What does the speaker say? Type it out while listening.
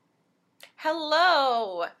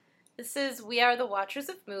Hello! This is We Are the Watchers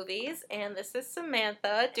of Movies, and this is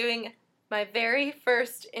Samantha doing my very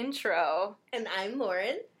first intro. And I'm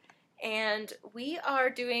Lauren. And we are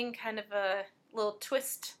doing kind of a little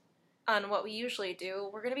twist on what we usually do.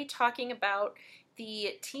 We're going to be talking about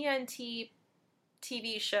the TNT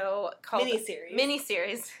TV show called...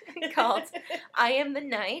 Miniseries called I Am the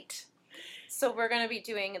Night. So we're going to be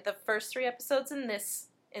doing the first 3 episodes in this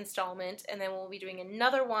installment, and then we'll be doing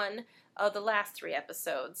another one of the last 3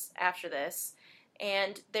 episodes after this.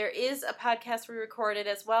 And there is a podcast we recorded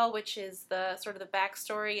as well, which is the sort of the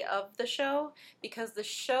backstory of the show, because the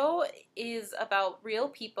show is about real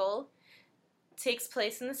people, takes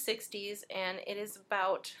place in the 60s, and it is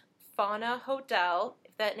about Fauna Hodel.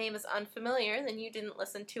 If that name is unfamiliar, then you didn't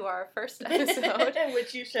listen to our first episode.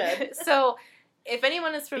 Which you should. So, if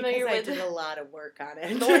anyone is familiar because with... I did a lot of work on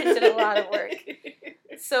it. Lauren did a lot of work.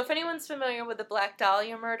 So if anyone's familiar with the Black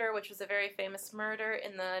Dahlia murder, which was a very famous murder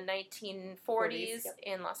in the 1940s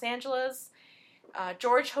in Los Angeles,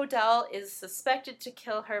 George Hodel is suspected to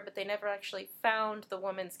kill her, but they never actually found the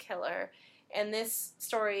woman's killer. And this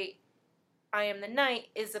story, I Am the Night,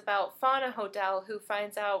 is about Fauna Hodel, who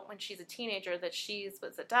finds out when she's a teenager that she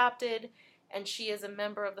was adopted, and she is a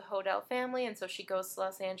member of the Hodel family, and so she goes to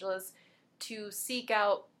Los Angeles to seek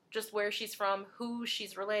out just where she's from, who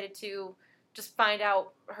she's related to, just find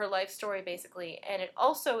out her life story, basically. And it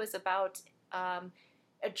also is about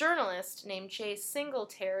a journalist named Jay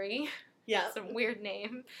Singletary. Yeah. Some weird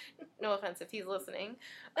name. No offense if he's listening.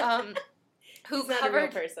 Who not a real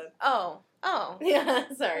person. Oh. Yeah,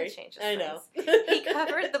 sorry. I know. He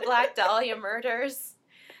covered the Black Dahlia murders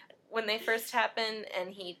when they first happened, and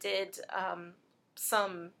he did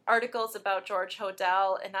some articles about George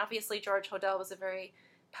Hodel, and obviously George Hodel was a very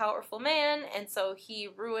powerful man, and so he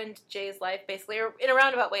ruined Jay's life, basically, or in a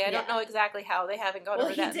roundabout way. I don't know exactly how. They haven't gone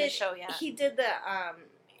over that in the show yet. He did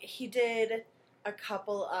a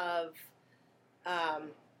couple of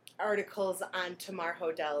articles on Tamar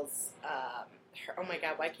Hodel's, oh my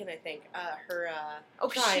god, why can't I think? Her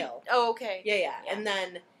trial. Okay. Yeah.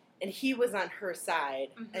 And he was on her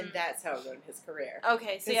side, and that's how it ruined his career.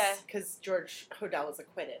 Okay, so because George Hodel was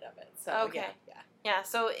acquitted of it. So, okay. Yeah,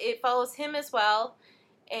 so it follows him as well.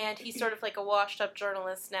 And he's sort of like a washed-up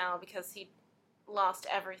journalist now because he lost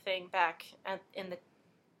everything back at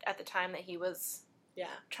the time that he was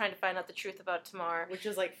trying to find out the truth about Tamar. Which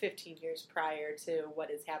is like 15 years prior to what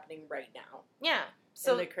is happening right now. Yeah.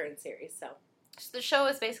 So in the current series, so the show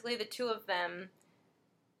is basically the two of them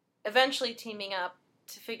eventually teaming up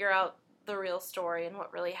to figure out the real story and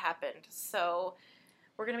what really happened. So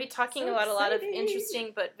we're going to be talking about a lot of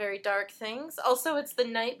interesting but very dark things. Also, it's the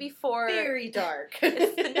night before... Very dark.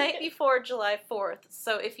 It's the night before July 4th.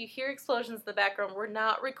 So if you hear explosions in the background, we're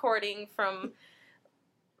not recording from,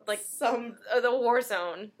 like, the war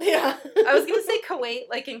zone. Yeah. I was going to say Kuwait,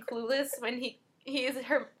 like in Clueless, when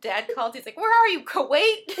her dad called, he's like, "Where are you,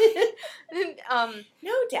 Kuwait?"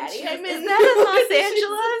 No, Daddy, I'm in... Is that in Los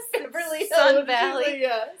Angeles? Beverly Sun Valley.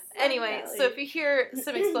 Yes. Anyway, so if you hear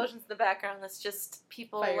some explosions in the background, that's just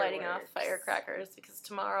people lighting off firecrackers, because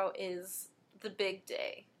tomorrow is the big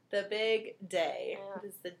day. The big day. Yeah. It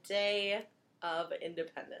is the day of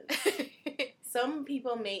independence. Some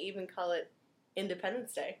people may even call it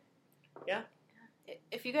Independence Day. Yeah.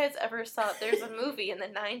 If you guys ever saw it, there's a movie in the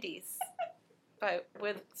 90s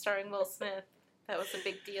starring Will Smith. That was a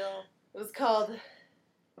big deal. It was called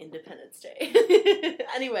Independence Day.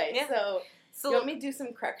 Anyway, so you want me to do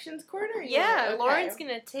some corrections corner? Yeah, Lauren's going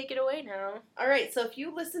to take it away now. All right, so if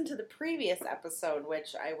you listened to the previous episode,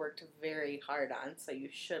 which I worked very hard on, so you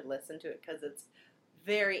should listen to it because it's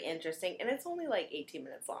very interesting, and it's only like 18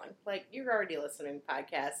 minutes long. Like, you're already listening to the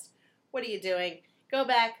podcast. What are you doing? Go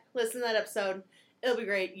back, listen to that episode. It'll be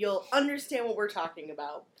great. You'll understand what we're talking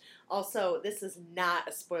about. Also, this is not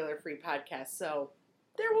a spoiler-free podcast, so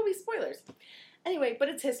there will be spoilers. Anyway, but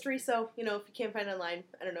it's history, so, if you can't find it online,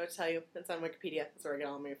 I don't know what to tell you. It's on Wikipedia. That's where I get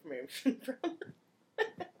all my information from.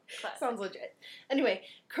 Sounds legit. Anyway,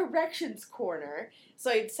 corrections corner. So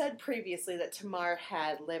I'd said previously that Tamar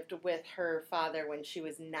had lived with her father when she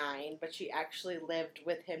was 9, but she actually lived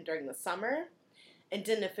with him during the summer and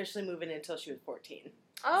didn't officially move in until she was 14.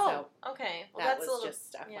 Oh, so okay. Well, that was was just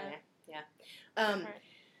stuff. Yeah. Okay.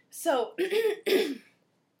 So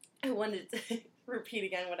I wanted to repeat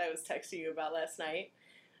again what I was texting you about last night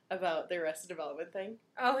about the Arrested Development thing.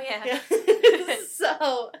 Oh, yeah.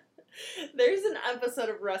 So there's an episode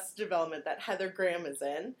of Arrested Development that Heather Graham is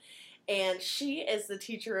in, and she is the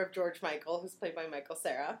teacher of George Michael, who's played by Michael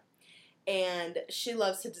Cera, and she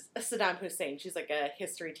loves Saddam Hussein. She's like a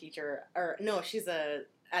history teacher, she's a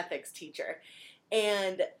ethics teacher,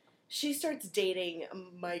 and she starts dating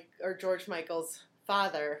George Michael's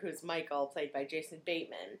father, who's Michael, played by Jason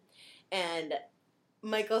Bateman. And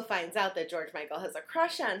Michael finds out that George Michael has a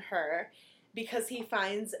crush on her because he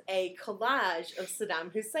finds a collage of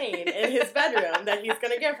Saddam Hussein in his bedroom that he's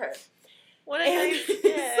going to give her. What a nice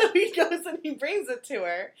kid. So he goes and he brings it to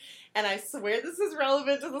her. And I swear this is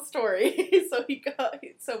relevant to the story.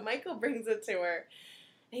 So Michael brings it to her.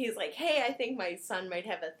 He's like, hey, I think my son might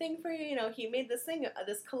have a thing for you. You know, he made this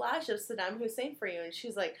collage of Saddam Hussein for you. And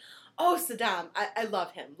she's like, oh, Saddam, I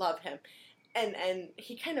love him. And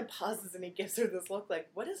he kind of pauses and he gives her this look like,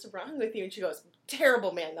 what is wrong with you? And she goes,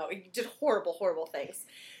 terrible man, though. He did horrible, horrible things.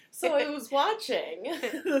 So I was watching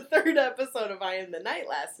the 3rd episode of I Am the Night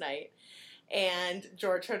last night. And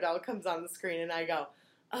George Hodel comes on the screen and I go,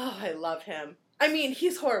 oh, I love him. I mean,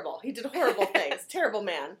 he's horrible. He did horrible things. Terrible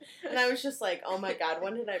man. And I was just like, oh my God,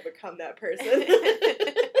 when did I become that person?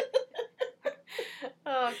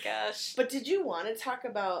 Oh, gosh. But did you want to talk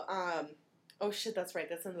about, oh shit, that's right.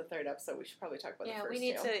 That's in the 3rd episode. We should probably talk about the first two.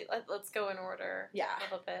 Yeah, we need to, let's go in order a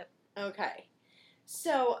little bit. Okay.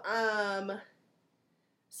 So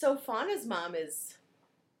Fauna's mom is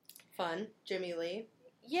fun, Jimmy Lee.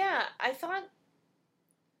 Yeah, I thought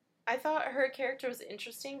her character was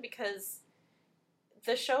interesting because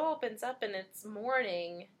the show opens up and it's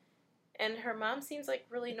morning, and her mom seems like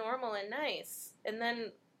really normal and nice. And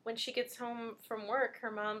then when she gets home from work,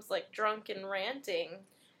 her mom's like drunk and ranting.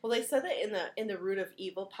 Well, they said that in the Root of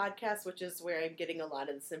Evil podcast, which is where I'm getting a lot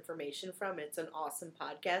of this information from. It's an awesome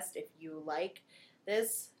podcast. If you like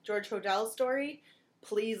this George Hodel story,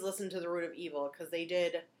 please listen to the Root of Evil because they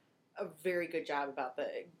did a very good job about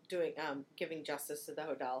giving justice to the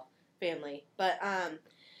Hodel family. But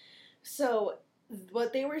so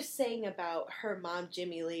what they were saying about her mom,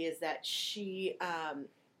 Jimmy Lee, is that she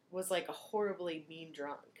was like a horribly mean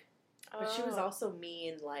drunk, but she was also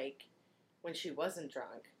mean like when she wasn't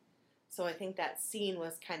drunk. So I think that scene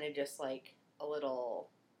was kind of just like a little.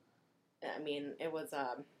 I mean, it was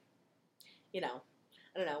you know,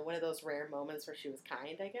 I don't know, one of those rare moments where she was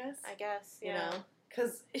kind. I guess. Yeah. You know.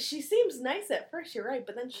 Because she seems nice at first, you're right,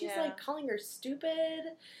 but then she's, like, calling her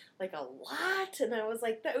stupid, like, a lot, and I was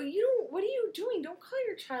like, what are you doing? Don't call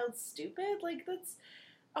your child stupid. Like, that's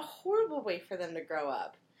a horrible way for them to grow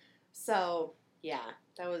up. So, yeah,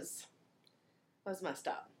 that was messed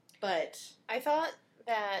up. But I thought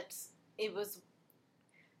that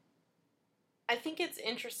I think it's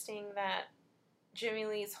interesting that Jimmy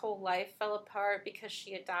Lee's whole life fell apart because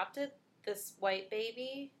she adopted this white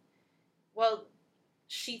baby. Well,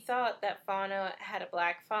 she thought that Fauna had a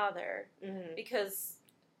black father because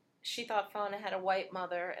she thought Fauna had a white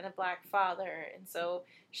mother and a black father. And so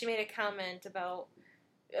she made a comment about,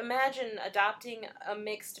 imagine adopting a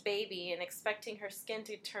mixed baby and expecting her skin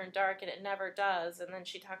to turn dark and it never does. And then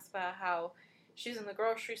she talks about how she was in the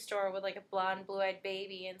grocery store with like a blonde, blue-eyed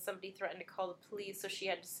baby and somebody threatened to call the police, so she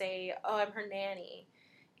had to say, oh, I'm her nanny.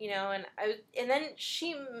 You know, and then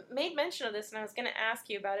she made mention of this, and I was going to ask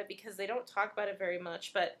you about it because they don't talk about it very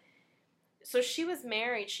much, but so she was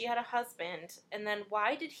married, she had a husband, and then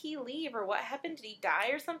why did he leave, or what happened? Did he die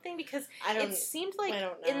or something? Because it seemed like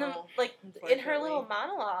in her little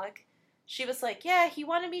monologue, she was like, yeah, he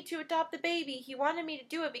wanted me to adopt the baby, he wanted me to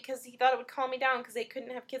do it because he thought it would calm me down because they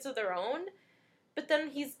couldn't have kids of their own, but then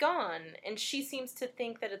he's gone, and she seems to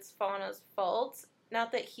think that it's Fauna's fault.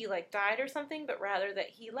 Not that he, like, died or something, but rather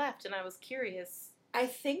that he left, and I was curious. I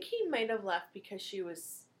think he might have left because she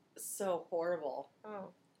was so horrible. Oh.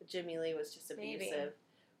 Jimmy Lee was just abusive. Maybe.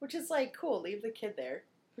 Which is like, cool, leave the kid there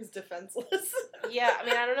who's defenseless. Yeah, I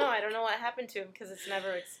mean, I don't know. I don't know what happened to him because it's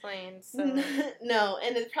never explained, so. No,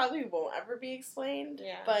 and it probably won't ever be explained.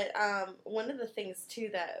 Yeah. But one of the things, too,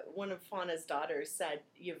 that one of Fauna's daughters said,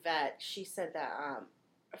 Yvette, she said that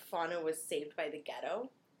Fauna was saved by the ghetto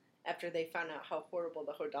after they found out how horrible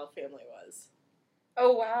the Hodel family was.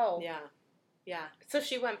 Oh, wow. Yeah. Yeah. So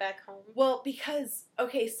she went back home? Well, because,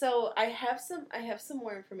 okay, so I have some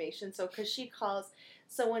more information. So, because she calls,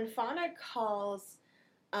 so when Fauna calls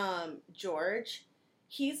George,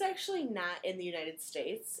 he's actually not in the United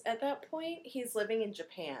States at that point. He's living in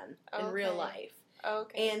Japan in real life.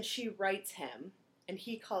 Okay. And she writes him, and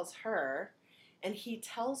he calls her, and he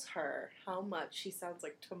tells her how much she sounds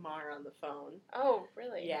like Tamar on the phone. Oh,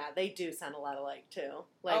 really? Yeah, they do sound a lot alike, too.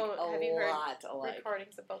 Like, have you heard alike.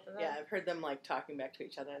 Recordings of both of them? Yeah, I've heard them, like, talking back to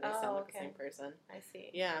each other, and they sound like the same person. I see.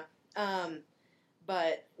 Yeah.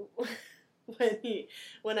 But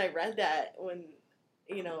when I read that, when,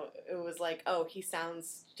 you know, it was like, oh, you sound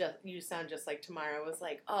just like Tamar, I was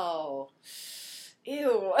like, oh,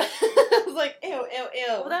 ew. I was like, ew, ew, ew.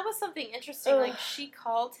 Well, that was something interesting. Like, she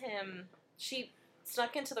called him, she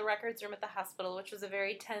snuck into the records room at the hospital, which was a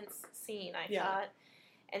very tense scene, I thought.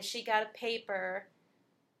 And she got a paper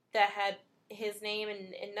that had his name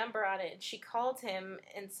and number on it, and she called him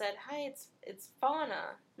and said, "Hi, it's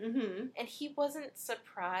Fauna." Mm-hmm. And he wasn't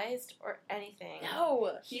surprised or anything.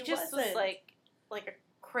 No, he just wasn't. was like a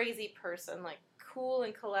crazy person, like cool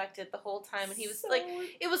and collected the whole time. And he was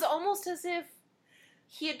it was almost as if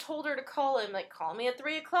he had told her to call him, like, call me at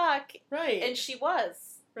 3:00. Right. And she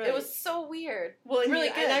was. Right. It was so weird. Well, and really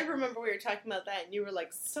good. And I remember we were talking about that, and you were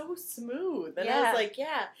like, so smooth. And I was like,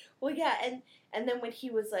 yeah. Well, yeah. And then when he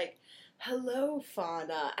was like, hello,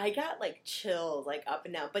 Fauna, I got like chills, like up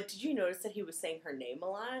and down. But did you notice that he was saying her name a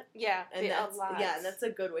lot? Yeah, and that's, a lot. Yeah, and that's a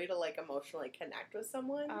good way to like emotionally connect with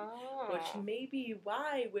someone. Oh. Which may be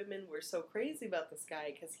why women were so crazy about this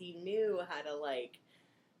guy, because he knew how to like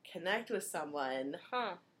connect with someone.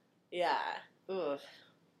 Huh. Yeah. Ugh.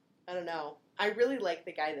 I don't know. I really like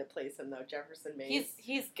the guy that plays him though, Jefferson Mays.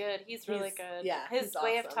 He's good. He's really good. Yeah. His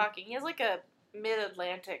way of talking. He has like a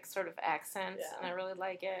mid-Atlantic sort of accent, and I really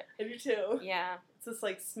like it. I do too. Yeah. It's just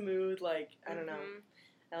like smooth, like, I don't know.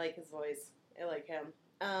 I like his voice. I like him.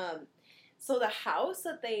 So the house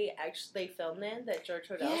that they filmed in, that George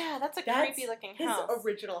Hodel. Yeah, that's creepy looking house. His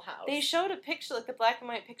original house. They showed a picture, like a black and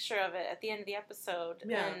white picture of it at the end of the episode.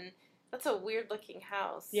 Yeah. And that's a weird looking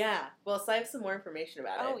house. Yeah. Well, so I have some more information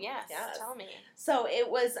about it. Oh, yes. Tell me. So it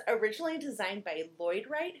was originally designed by Lloyd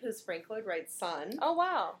Wright, who's Frank Lloyd Wright's son. Oh,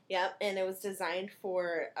 wow. Yep. And it was designed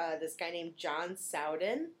for this guy named John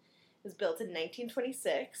Sowden. It was built in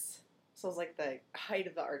 1926. So it was like the height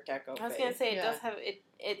of the Art Deco phase. I was going to say, it does have,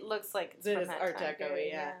 it looks like it's from that Art time Deco, period,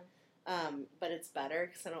 yeah. But it's better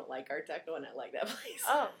because I don't like Art Deco and I like that place.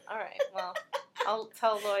 Oh, all right. Well, I'll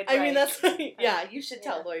tell Lloyd Wright. I mean, that's yeah. You should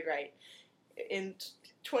tell Lloyd Wright in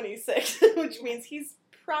 26, which means he's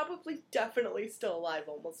probably definitely still alive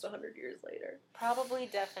almost 100 years later. Probably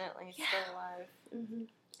definitely still alive. Mm-hmm.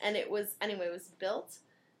 And it was built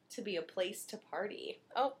to be a place to party.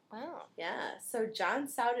 Oh, wow. Yeah. So John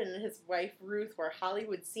Sowden and his wife Ruth were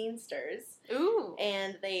Hollywood scenesters. Ooh.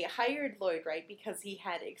 And they hired Lloyd Wright because he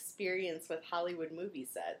had experience with Hollywood movie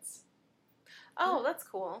sets. Oh, that's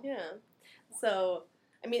cool. Yeah. So,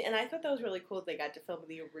 I mean, and I thought that was really cool that they got to film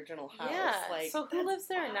the original house. Yeah. Like, so who lives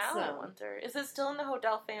there awesome. now, I wonder? Is it still in the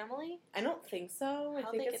Hodel family? I don't think so. I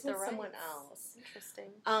think it's with someone else. Interesting.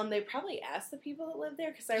 They probably asked the people that live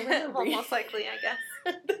there, because I remember well, most likely, I guess.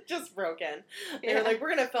 They just broke in. They were like,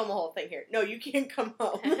 we're going to film the whole thing here. No, you can't come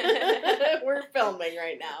home. We're filming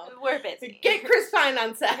right now. We're busy. Get Chris Pine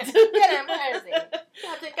on set. Get him. Where is he?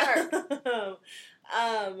 Captain Garp.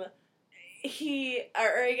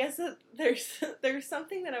 I guess there's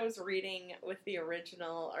something that I was reading with the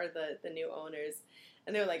original or the new owners,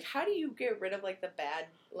 and they were like, how do you get rid of like the bad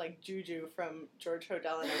like juju from George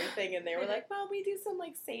Hodel and everything? And they were like, well, we do some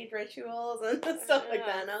like sage rituals and stuff like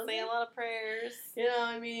that. And I was say like, a lot of prayers. You know,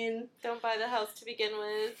 I mean, don't buy the house to begin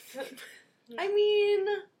with. I mean,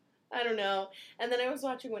 I don't know. And then when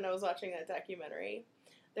I was watching that documentary,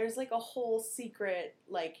 there's like a whole secret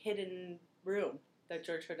like hidden room that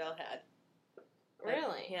George Hodel had.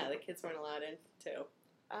 Really? Yeah, the kids weren't allowed in, too.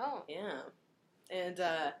 Oh. Yeah. And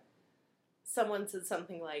someone said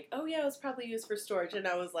something like, oh, yeah, it was probably used for storage. And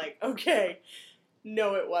I was like, okay,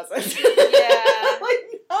 no, it wasn't. Yeah.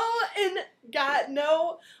 Like, no, and God,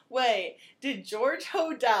 no way did George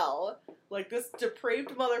Hodel, like this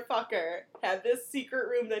depraved motherfucker, have this secret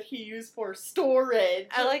room that he used for storage.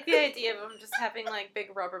 I like the idea of him just having like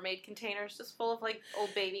big Rubbermaid containers just full of like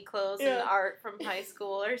old baby clothes and art from high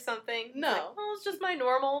school or something. No. Like, well, it's just my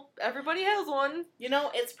normal, everybody has one. You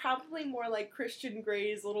know, it's probably more like Christian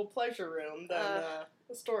Grey's little pleasure room than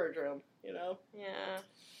a storage room, you know? Yeah.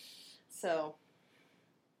 So,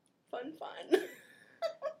 fun.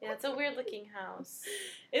 Yeah, it's a weird looking house.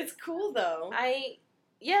 It's cool though. I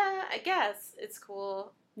guess it's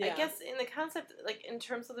cool. Yeah. I guess in the concept, like in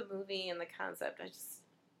terms of the movie and the concept,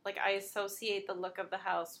 I associate the look of the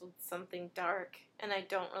house with something dark, and I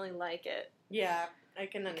don't really like it. Yeah, I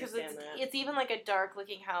can understand that. It's even like a dark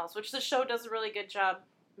looking house, which the show does a really good job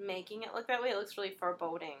making it look that way. It looks really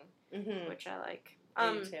foreboding, which I like.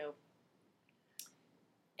 Me too.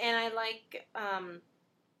 And I like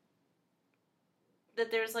that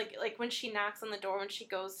there's like when she knocks on the door when she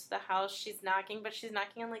goes to the house, she's knocking, but she's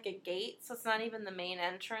knocking on like a gate, so it's not even the main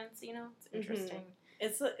entrance. You know, it's interesting.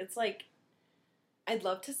 It's like I'd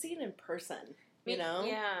love to see it in person. You know,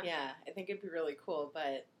 yeah. I think it'd be really cool,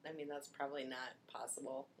 but I mean that's probably not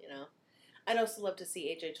possible. You know, I'd also love to see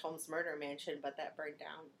H.H. Holmes' Murder Mansion, but that burned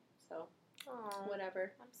down. So,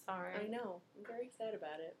 whatever. I'm sorry. I know. I'm very sad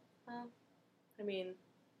about it. Well, I mean,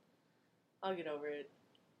 I'll get over it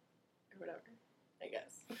or whatever. I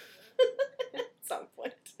guess. At some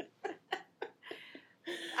point.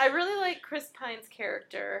 I really like Chris Pine's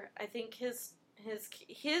character. I think his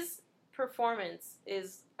performance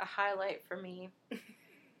is a highlight for me.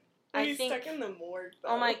 He's stuck in the morgue, though.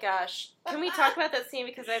 Oh my gosh. Can we talk about that scene?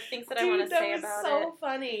 Because I have things that I want to say about it. That was so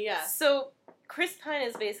funny, yeah. So, Chris Pine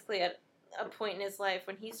is basically at a point in his life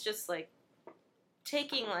when he's just, like,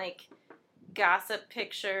 taking, like, gossip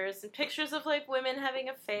pictures and pictures of, like, women having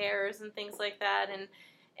affairs and things like that,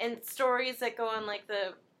 and stories that go on, like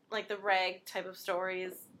the rag type of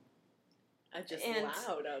stories.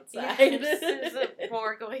 Loud outside. Yeah, there's a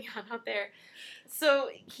war going on out there. So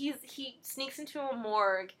he sneaks into a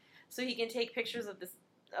morgue so he can take pictures of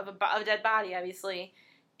a dead body, obviously,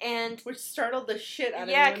 and which startled the shit out of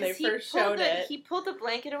me when they first showed it. He pulled the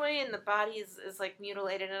blanket away and the body is like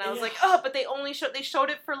mutilated, and I was like, oh, but they showed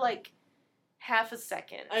it for like half a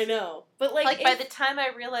second. I know, but like by the time I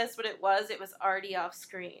realized what it was already off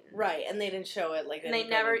screen. Right, and they didn't show it. Like they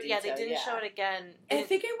didn't show it again. And I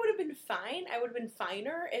think it would have been fine. I would have been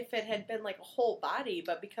finer if it had been like a whole body,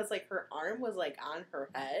 but because like her arm was like on her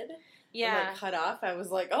head, and, like, cut off, I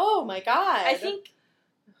was like, oh my god. I think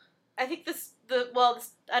I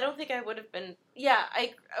don't think I would have been. Yeah,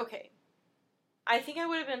 I think I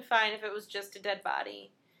would have been fine if it was just a dead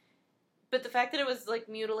body. But the fact that it was, like,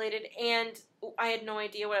 mutilated and I had no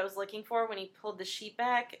idea what I was looking for when he pulled the sheet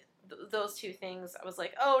back, those two things, I was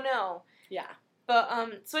like, oh, no. Yeah. But,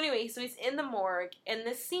 so anyway, so he's in the morgue, and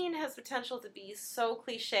this scene has potential to be so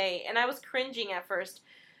cliche, and I was cringing at first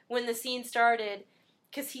when the scene started,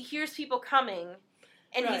 because he hears people coming,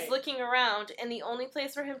 and he's looking around, and the only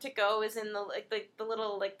place for him to go is in the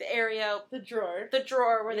little, like, the area... The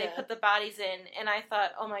drawer where they put the bodies in, and I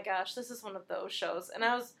thought, oh my gosh, this is one of those shows, and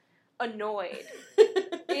I was... annoyed.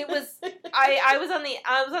 It was I was on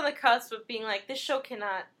the cusp of being like, this show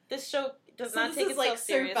does not take itself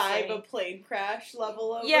seriously. Survive a plane crash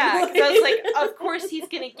level of yeah, because I was like, of course he's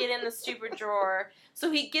gonna get in the stupid drawer. So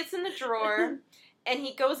he gets in the drawer and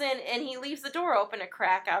he goes in and he leaves the door open a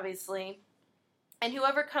crack, obviously. And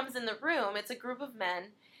whoever comes in the room, it's a group of men,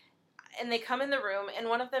 and they come in the room and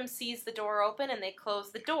one of them sees the door open and they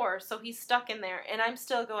close the door, so he's stuck in there, and I'm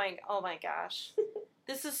still going, oh my gosh.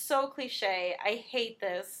 This is so cliche. I hate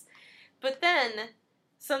this. But then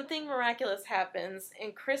something miraculous happens,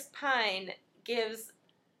 and Chris Pine gives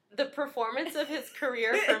the performance of his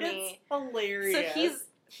career for me. It's hilarious. So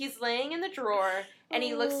he's laying in the drawer, and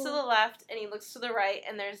he looks to the left, and he looks to the right,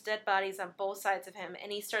 and there's dead bodies on both sides of him,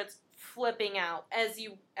 and he starts flipping out, as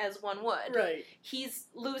one would. Right. He's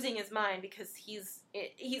losing his mind because he's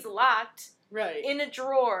locked in a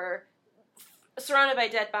drawer, surrounded by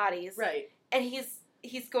dead bodies. Right. And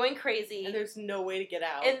he's going crazy. And there's no way to get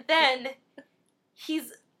out. And then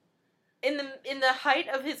he's in the height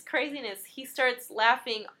of his craziness, he starts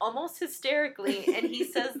laughing almost hysterically, and he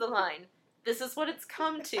says the line, "This is what it's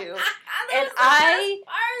come to." And I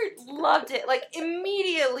loved it. Like,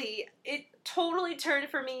 immediately, it totally turned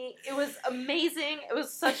for me. It was amazing. It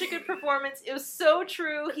was such a good performance. It was so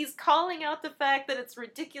true. He's calling out the fact that it's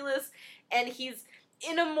ridiculous, and he's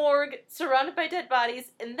in a morgue surrounded by dead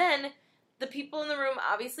bodies, and then the people in the room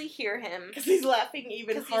obviously hear him. Because he's laughing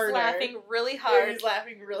even harder. Because he's laughing really hard. He's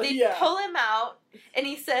laughing really They pull him out, and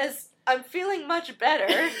he says, "I'm feeling much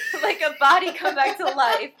better." Like a body come back to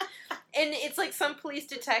life. And it's like some police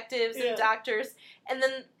detectives and doctors, and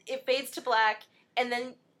then it fades to black, and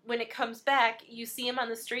then when it comes back, you see him on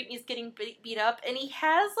the street, and he's getting beat up, and he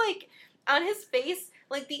has, like, on his face,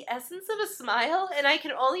 like, the essence of a smile, and I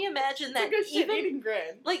can only imagine that like a shit-eating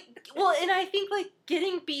grin. Like, well, and I think, like,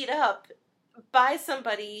 getting beat up by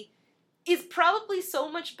somebody is probably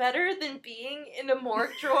so much better than being in a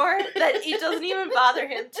morgue drawer that it doesn't even bother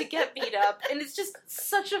him to get beat up. And it's just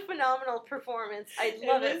such a phenomenal performance. I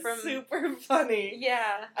love it. Super funny.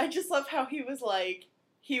 Yeah. I just love how he was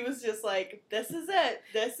just like, this is it.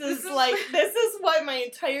 This is what my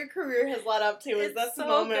entire career has led up to, is this so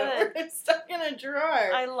moment where I'm stuck in a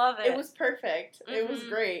drawer. I love it. It was perfect. Mm-hmm. It was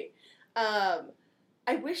great.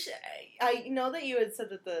 I wish, I know that you had said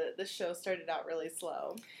that the show started out really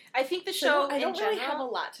slow. I think the show, I don't really have a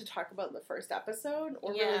lot to talk about in the first episode,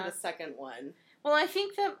 or really the second one. Well, I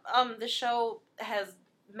think that the show has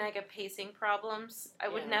mega pacing problems. I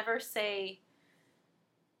would never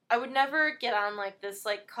get on, like, this,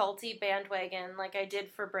 like, culty bandwagon like I did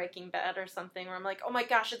for Breaking Bad or something, where I'm like, oh my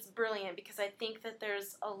gosh, it's brilliant, because I think that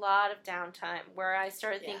there's a lot of downtime where I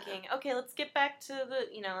started thinking, okay, let's get back to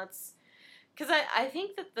let's... Because I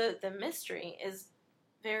think that the mystery is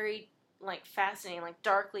very, like, fascinating, like,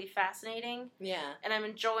 darkly fascinating. Yeah. And I'm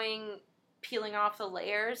enjoying peeling off the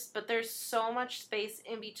layers, but there's so much space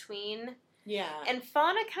in between Yeah. And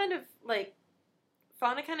Fauna kind of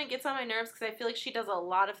gets on my nerves because I feel like she does a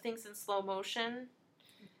lot of things in slow motion.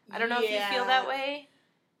 I don't know if you feel that way.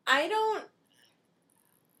 I don't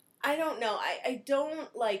know. I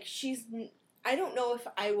don't, like, I don't know if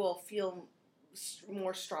I will feel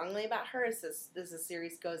more strongly about her as the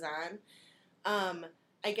series goes on.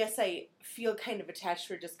 I guess I feel kind of attached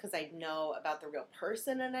to her just because I know about the real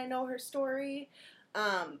person and I know her story.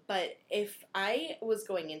 But if I was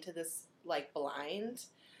going into this, like, blind,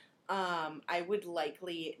 I would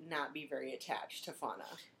likely not be very attached to Fauna.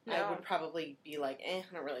 No. I would probably be like, I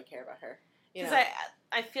don't really care about her. Because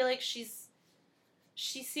I feel like she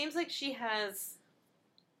seems like she has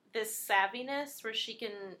this savviness where she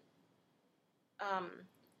can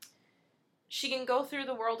go through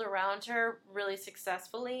the world around her really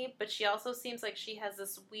successfully, but she also seems like she has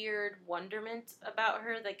this weird wonderment about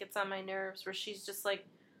her that gets on my nerves, where she's just, like,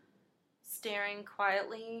 staring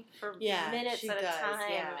quietly for minutes at a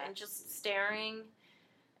time and just staring.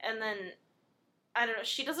 And then, I don't know,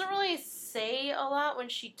 she doesn't really say a lot when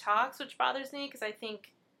she talks, which bothers me, because I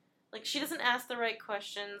think, like, she doesn't ask the right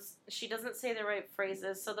questions, she doesn't say the right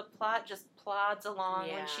phrases, so the plot just plods along.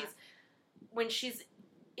 When she's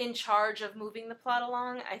in charge of moving the plot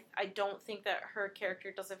along, I don't think that her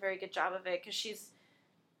character does a very good job of it, because she's,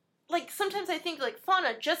 like, sometimes I think, like,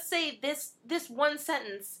 Fauna, just say this one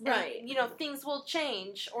sentence, and, right? You know, things will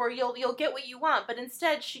change, or you'll get what you want. But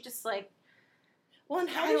instead, she just, like, well, and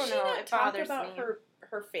how does she not talk about her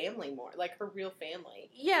family more, like her real family?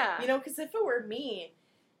 Yeah, you know, because if it were me,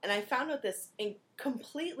 and I found out this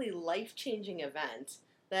completely life-changing event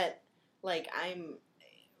that, like,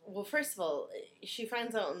 well, first of all, she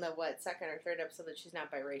finds out in the second or third episode that she's not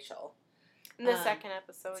biracial. In the second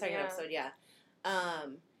episode, yeah.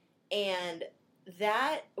 And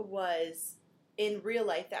that was, in real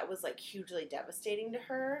life, that was, like, hugely devastating to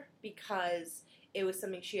her, because it was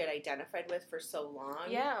something she had identified with for so long.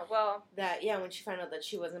 Yeah, well. That, when she found out that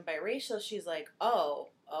she wasn't biracial, she's like,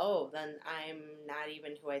 then I'm not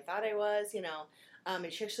even who I thought I was, you know.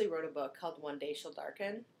 And she actually wrote a book called One Day She'll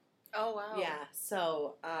Darken. Oh, wow. Yeah,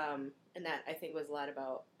 so, and that, I think, was a lot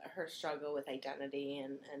about her struggle with identity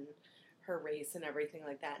and her race and everything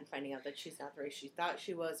like that, and finding out that she's not the race she thought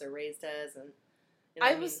she was or raised as. And you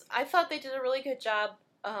know I thought they did a really good job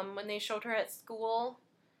when they showed her at school,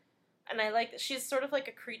 and I like that she's sort of like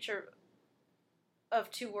a creature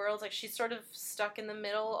of two worlds. Like, she's sort of stuck in the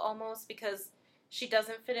middle almost, because she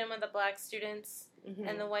doesn't fit in with the black students, mm-hmm.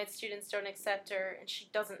 and the white students don't accept her, and she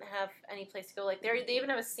doesn't have any place to go. Like, they even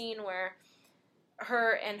have a scene where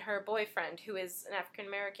her and her boyfriend, who is an African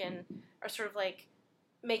American, are sort of like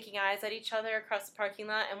making eyes at each other across the parking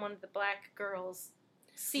lot, and one of the black girls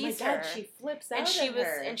sees her. She flips out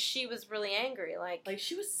her. And she was really angry. Like,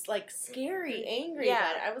 she was, like, scary angry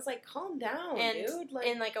about it. I was like, calm down, dude.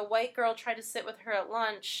 And, like, a white girl tried to sit with her at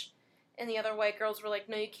lunch, and the other white girls were like,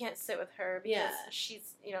 no, you can't sit with her, because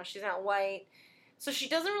she's not white. So she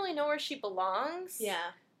doesn't really know where she belongs.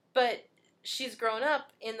 Yeah. But she's grown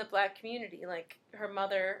up in the black community. Like, her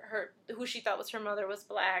mother, who she thought was her mother, was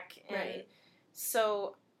black. And right.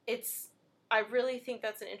 So I really think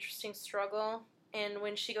that's an interesting struggle. And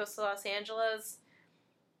when she goes to Los Angeles,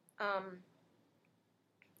 or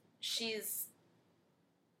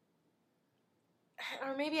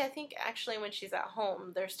maybe I think actually when she's at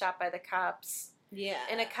home, they're stopped by the cops. Yeah.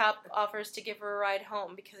 And a cop offers to give her a ride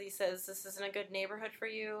home because he says, this isn't a good neighborhood for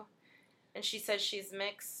you. And she says she's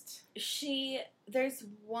mixed. There's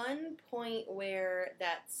one point where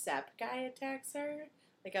that Sepp guy attacks her,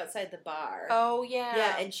 like, outside the bar. Oh, yeah.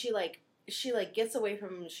 Yeah, and she gets away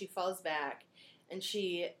from him, and she falls back,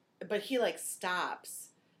 but he, like, stops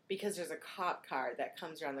because there's a cop car that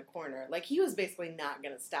comes around the corner. Like, he was basically not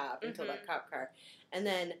going to stop until that cop car. And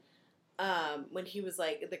then, when he was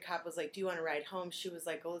like, the cop was like, do you want to ride home? She was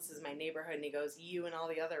like, oh, this is my neighborhood. And he goes, you and all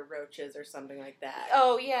the other roaches, or something like that.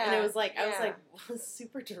 Oh, yeah. And it was like, I was like, well,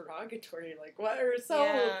 super derogatory. Like, what? Or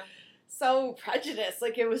so prejudiced.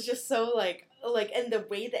 Like, it was just so, like, and the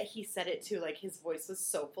way that he said it, too, like, his voice was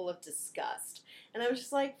so full of disgust. And I was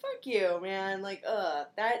just like, fuck you, man. Like,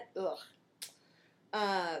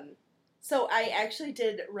 So I actually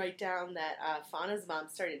did write down that Fauna's mom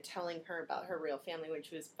started telling her about her real family when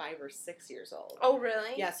she was 5 or 6 years old. Oh,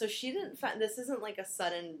 really? Yeah, so she didn't this isn't like a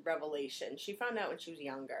sudden revelation. She found out when she was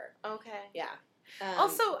younger. Okay. Yeah.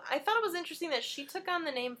 Also, I thought it was interesting that she took on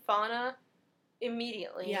the name Fauna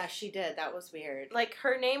immediately. Yeah, she did. That was weird. Like,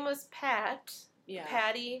 her name was Pat. Yeah.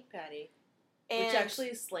 Patty. Which actually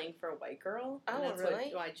is slang for a white girl. Oh, and that's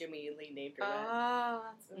really? why Jimmy Lee named her that. Oh,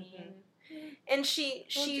 that's mean. And she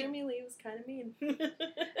Jimmy Lee was kind of mean.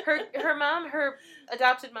 her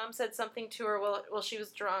adopted mom said something to her while she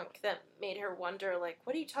was drunk that made her wonder, like,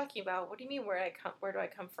 what are you talking about? What do you mean where do I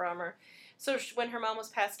come from? Or so when her mom was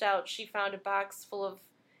passed out, she found a box full of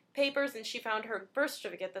papers and she found her birth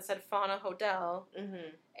certificate that said Fauna Hodel.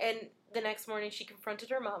 Mm-hmm. And the next morning she confronted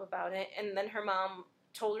her mom about it, and then her mom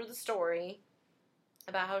told her the story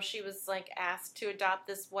about how she was like asked to adopt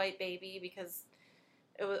this white baby because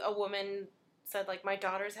it was a woman said, like, my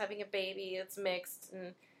daughter's having a baby, it's mixed.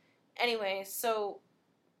 And anyway, so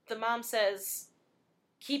the mom says,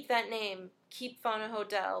 keep that name, keep Fauna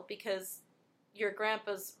Hodel, because your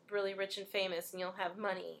grandpa's really rich and famous and you'll have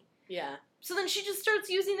money. Yeah. So then she just starts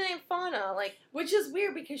using the name Fauna, like... Which is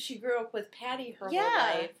weird because she grew up with Patty her whole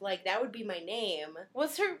life. Like, that would be my name.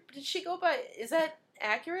 Did she go by... Is that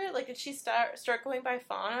accurate? Like, did she start going by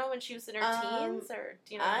Fauna when she was in her teens? Or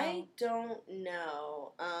do you know? I don't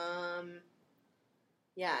know.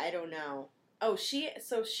 Yeah, I don't know. Oh, she's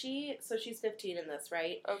 15 in this,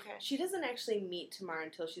 right? Okay. She doesn't actually meet Tamar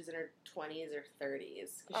until she's in her 20s or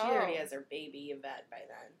 30s. Because she already has her baby, Yvette, by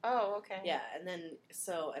then. Oh, okay. Yeah, and then,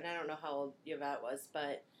 and I don't know how old Yvette was,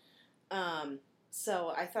 but,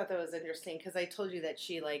 so I thought that was interesting, because I told you that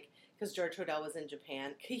she, like, because George Hodel was in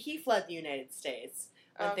Japan, he fled the United States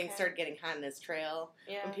when things started getting hot in his trail.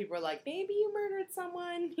 Yeah. When people were like, maybe you murdered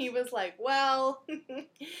someone. He was like, well,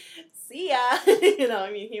 see ya. You know,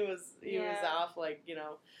 I mean, he was off, like, you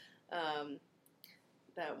know,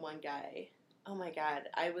 that one guy. Oh my God.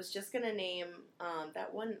 I was just going to name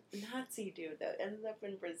that one Nazi dude that ended up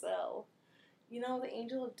in Brazil. You know, the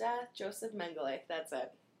Angel of Death, Joseph Mengele. That's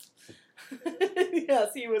it.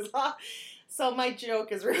 Yes, he was off. So my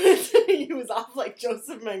joke is ruined. He was off like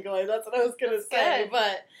Joseph Mengele. That's what I was going to say. Good.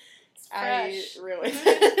 But I ruined it.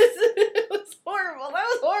 It was horrible. That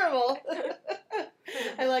was horrible.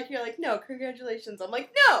 You're like, no, congratulations. I'm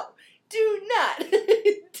like, no, do not.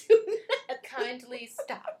 Do not. Kindly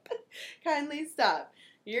stop. Kindly stop.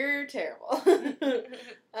 You're terrible.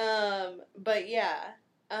 But yeah.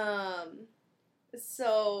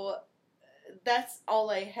 So that's all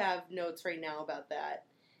I have notes right now about that.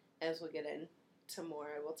 As we'll get into more,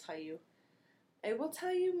 I will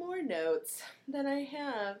tell you more notes that I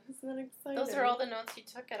have. Isn't that exciting? Those are all the notes you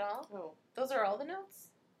took at all? Oh. Those are all the notes?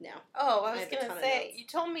 No. Oh, I was going to say, you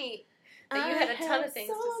told me that you had a ton of things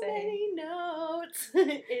to say. So many notes.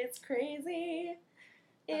 It's crazy.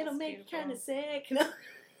 It'll make you kind of sick. No.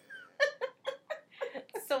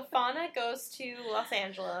 So Fauna goes to Los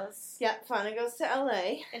Angeles. Yeah, Fauna goes to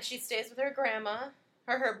LA. And she stays with her grandma.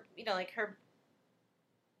 Her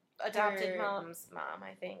adopted mom's mom,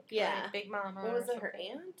 I think. Yeah. Like Big Mama. What was it, her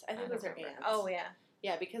aunt? I think it was her aunt. Oh, yeah.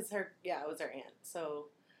 Yeah, because it was her aunt. So,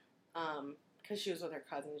 because she was with her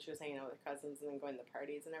cousins. She was hanging out with her cousins and then going to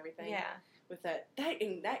parties and everything. Yeah. With that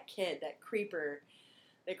kid, that creeper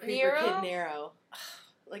Nero? kid, Nero.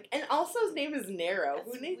 Like, and also his name is Nero.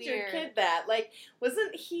 That's Who named weird. your kid that? Like,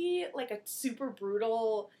 wasn't he, like, a super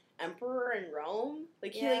brutal emperor in Rome?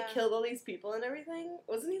 Like, he, killed all these people and everything?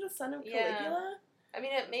 Wasn't he the son of Caligula? I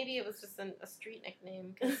mean, maybe it was just a street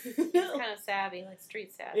nickname, because he's kind of savvy, like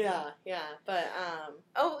street savvy. Yeah, but,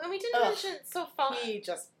 Oh, and we didn't mention, so Fauna... He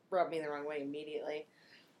just rubbed me the wrong way immediately.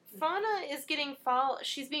 Fauna is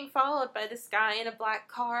she's being followed by this guy in a black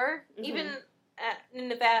car, even in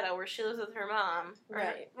Nevada, where she lives with her mom.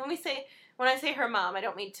 Right. When I say her mom, I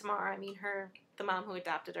don't mean Tamar, I mean the mom who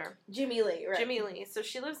adopted her. Jimmy Lee, right. Jimmy Lee. So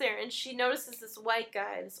she lives there, and she notices this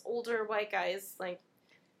older white guy is, like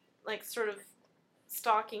sort of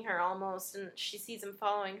stalking her almost, and she sees him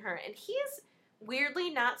following her, and he is weirdly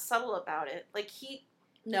not subtle about it. Like,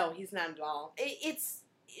 No, he's not at all.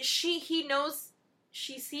 He knows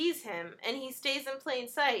she sees him, and he stays in plain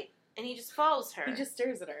sight, and he just follows her. He just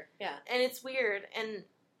stares at her, yeah. And it's weird, and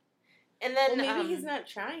then... Well, maybe he's not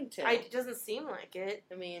trying to. It doesn't seem like it.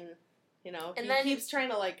 I mean, you know, and he keeps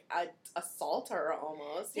trying to, like, assault her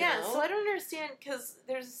almost, you know? So I don't understand, because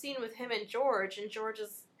there's a scene with him and George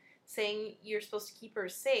is saying you're supposed to keep her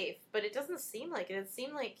safe, but it doesn't seem like it. It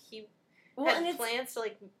seemed like he had plans to,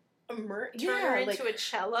 like, turn her into a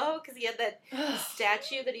cello, because he had that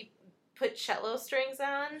statue that he put cello strings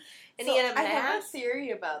on, and he had a mask. I have a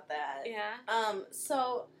theory about that. Yeah.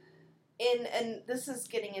 So, and this is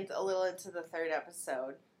getting a little into the third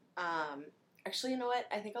episode. Actually, you know what?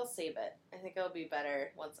 I think I'll save it. I think it'll be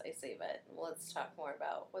better once I save it. Let's talk more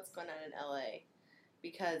about what's going on in LA,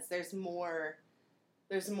 because there's more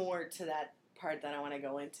to that part that I want to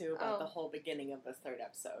go into about the whole beginning of this third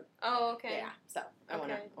episode. Oh, okay. Yeah. So I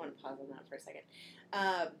want to pause on that for a second.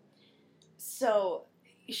 So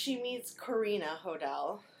she meets Corina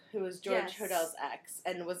Hodel, who was George Hodell's ex,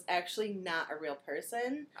 and was actually not a real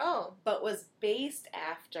person. Oh. But was based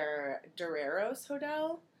after Dolores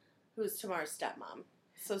Hodell, who's Tamar's stepmom.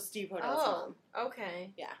 So Steve Hodell's mom.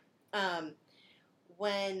 Okay. Yeah.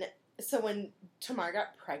 When Tamar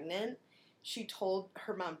got pregnant, she told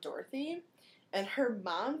her mom, Dorothy, and her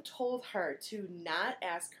mom told her to not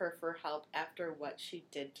ask her for help after what she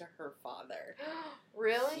did to her father.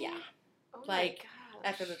 Really? Yeah. Oh like, my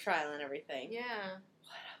gosh. after the trial and everything. Yeah.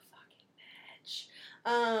 What a fucking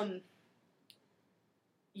bitch.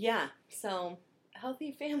 Yeah, so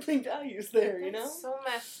healthy family values there, you know? That's so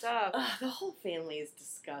messed up. The whole family is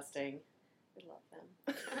disgusting. I love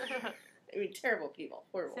them. I mean, terrible people.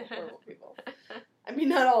 Horrible people. I mean,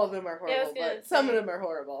 not all of them are horrible, but some of them are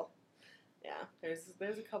horrible. Yeah,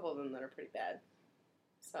 there's a couple of them that are pretty bad.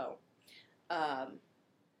 So,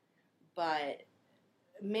 but,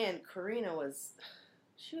 man, Karina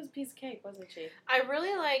she was a piece of cake, wasn't she? I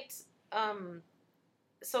really liked,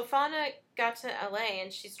 so Fauna got to LA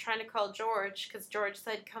and she's trying to call George because George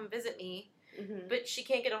said, come visit me, but she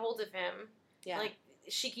can't get a hold of him. Yeah. Like,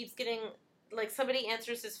 she keeps getting, like, somebody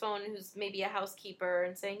answers his phone who's maybe a housekeeper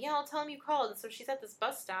and saying, yeah, I'll tell him you called. And so she's at this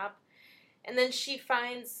bus stop, and then she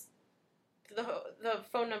finds the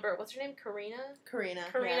phone number. What's her name? Karina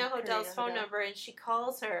Hodell's phone number, and she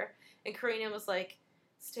calls her, and Karina was like,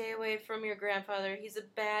 stay away from your grandfather. He's a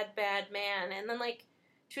bad, bad man. And then, like,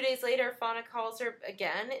 2 days later, Fauna calls her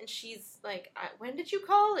again, and she's like, when did you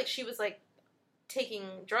call? Like, she was, like, taking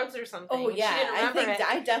drugs or something. Oh, yeah. She didn't remember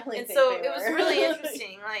I definitely and think so they it was were. really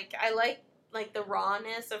interesting. Like, I like the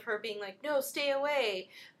rawness of her being like, no, stay away.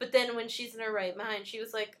 But then when she's in her right mind, she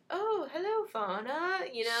was like, oh, hello, Fauna,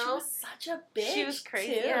 you know? She was such a bitch, she was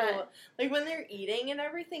crazy, too. yeah. Like, when they're eating and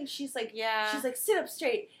everything, she's like, sit up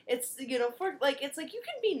straight. It's, it's like, you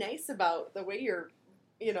can be nice about the way you're,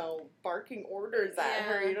 barking orders at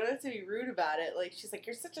her. You don't have to be rude about it. Like, she's like,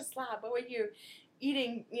 you're such a slob. Why would you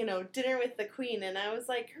eating, dinner with the queen? And I was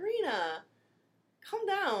like, Karina, calm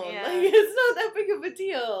down. Yeah. Like, it's not that big of a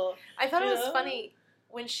deal. I thought it was funny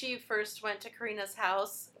when she first went to Karina's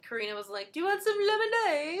house. Karina was like, do you want some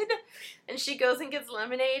lemonade? And she goes and gets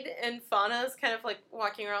lemonade, and Fauna's kind of like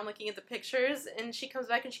walking around looking at the pictures, and she comes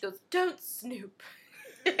back and she goes, don't snoop.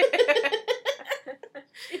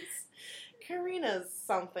 Karina's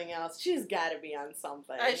something else. She's got to be on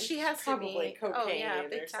something. She has probably to be. cocaine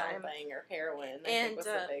big or time. something, or heroin. I and think was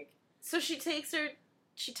a big. So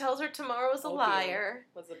she tells her Tamara was a liar.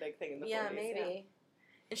 Was a big thing in the 40s. Yeah, maybe.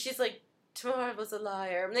 And she's like, Tamara was a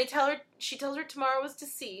liar. And she tells her Tamara was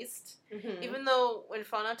deceased. Mm-hmm. Even though when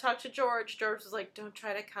Fauna talked to George was like, don't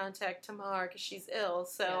try to contact Tamara because she's ill.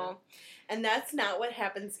 So, yeah. And that's not what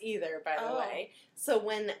happens either, by the way. So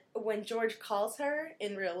when George calls her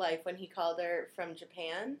in real life, when he called her from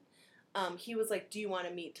Japan, he was like, do you want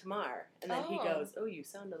to meet Tamar? And then he goes, oh, you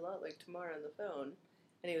sound a lot like Tamar on the phone.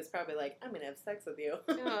 And he was probably like, I'm going to have sex with you.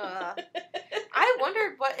 I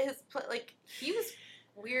wondered what he was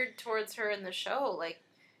weird towards her in the show. Like,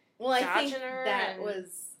 well, I think that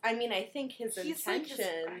was, I think his intention.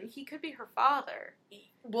 Like he could be her father.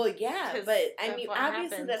 Well, yeah, but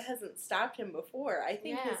obviously that hasn't stopped him before. I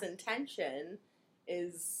think his intention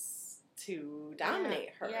is to dominate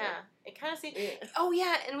her. Yeah, it kind of seems. Yeah. Oh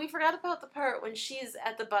yeah, and we forgot about the part when she's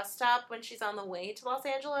at the bus stop when she's on the way to Los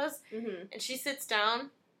Angeles, and she sits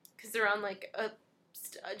down because they're on like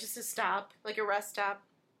just a stop, like a rest stop,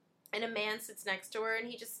 and a man sits next to her, and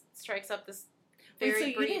he just strikes up this. So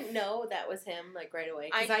you didn't know that was him like right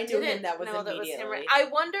away? Because I knew him. That was immediately. Him, right? I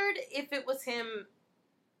wondered if it was him.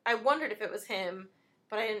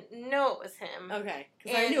 But I didn't know it was him. Okay,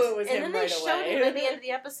 because I knew it was him right away. And then they showed him at the end of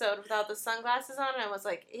the episode without the sunglasses on, and I was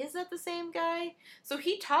like, is that the same guy? So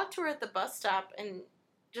he talked to her at the bus stop, and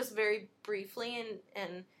just very briefly,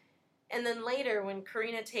 and then later when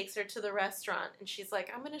Karina takes her to the restaurant, and she's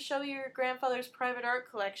like, I'm going to show you your grandfather's private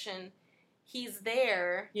art collection, he's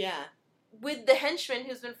there. Yeah. With the henchman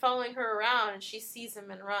who's been following her around, and she sees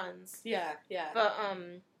him and runs. Yeah, yeah. But,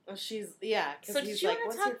 because he's like,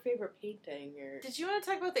 what's your favorite painting? Did you want to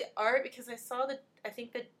talk about the art? Because I saw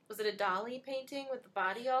was it a Dali painting with the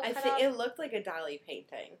body all cut out? It looked like a Dali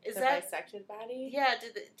painting. Is the that bisected body? Yeah,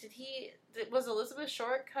 was Elizabeth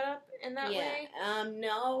Short cut up in that way?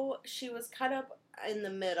 No, she was cut up in the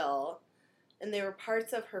middle, and there were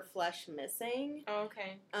parts of her flesh missing. Oh,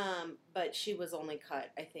 okay. But she was only cut,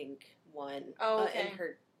 I think, one. Oh, okay. And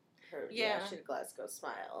her she had a Glasgow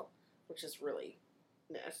smile, which is really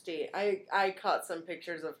nasty. I caught some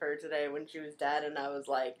pictures of her today when she was dead, and I was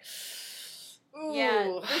like, ooh.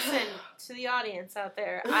 Yeah, listen to the audience out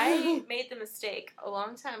there. I made the mistake a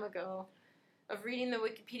long time ago of reading the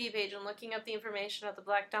Wikipedia page and looking up the information of the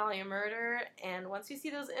Black Dahlia murder, and once you see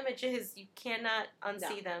those images, you cannot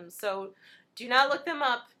unsee them. So do not look them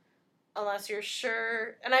up unless you're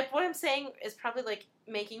sure. And what I'm saying is probably like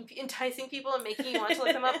enticing people and making you want to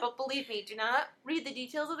look them up, but believe me, do not read the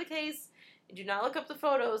details of the case. Do not look up the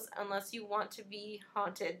photos unless you want to be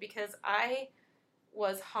haunted, because I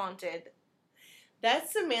was haunted.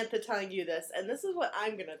 That's Samantha telling you this, and this is what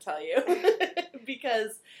I'm going to tell you.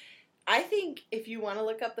 Because I think if you want to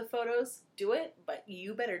look up the photos, do it, but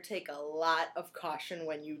you better take a lot of caution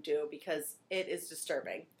when you do, because it is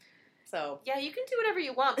disturbing. So yeah, you can do whatever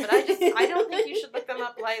you want, but I don't think you should look them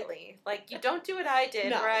up lightly. Like, you don't do what I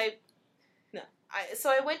did, where So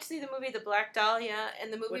I went to see the movie The Black Dahlia,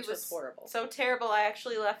 and the movie was horrible. So terrible I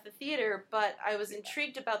actually left the theater, but I was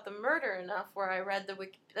intrigued about the murder enough where I read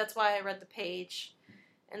that's why I read the page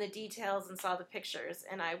and the details and saw the pictures,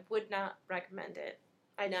 and I would not recommend it.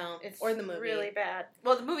 I know. It's or the movie. Really bad.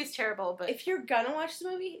 Well, the movie's terrible, but if you're gonna watch the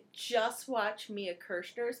movie, just watch Mia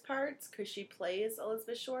Kirshner's parts, because she plays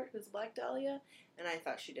Elizabeth Short, who's Black Dahlia, and I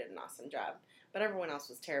thought she did an awesome job. But everyone else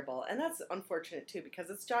was terrible, and that's unfortunate, too, because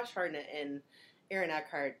it's Josh Hartnett and Aaron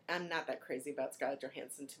Eckhart. I'm not that crazy about Scarlett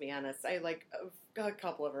Johansson, to be honest. I like a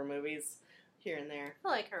couple of her movies here and there. I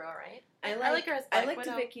like her all right. I like her as Black Widow.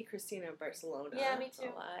 I liked Vicky Cristina Barcelona me too.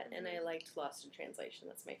 A lot, and I liked Lost in Translation.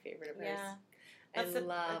 That's my favorite of hers. Yeah. I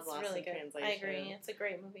love Lost in Translation. I agree. It's a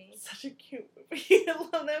great movie. Such a cute movie. I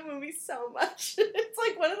love that movie so much. It's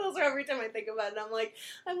like one of those where every time I think about it, I'm like,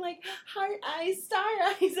 heart eyes, star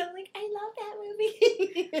eyes. I'm like, I love that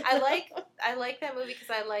movie. I like that movie because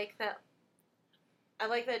I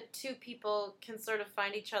like that two people can sort of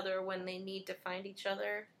find each other when they need to find each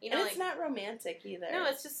other. You know, and it's not romantic either. No,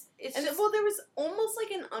 it's just well, there was almost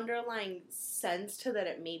like an underlying sense to that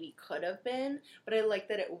it maybe could have been, but I like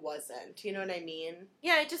that it wasn't. You know what I mean?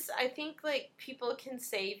 Yeah, I think like people can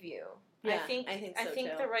save you. Yeah, I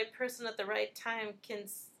think the right person at the right time can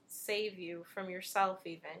save you from yourself.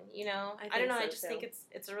 Even, you know, I don't know. I just think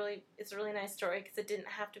it's a really nice story because it didn't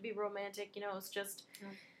have to be romantic. You know, it's just.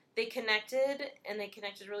 They connected, and they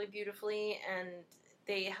connected really beautifully, and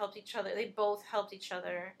they helped each other. They both helped each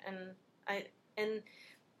other, and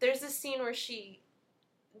there's this scene where she's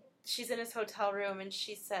in his hotel room, and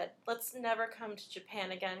she said, "Let's never come to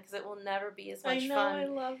Japan again because it will never be as much fun." I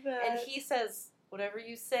love that. And he says, "Whatever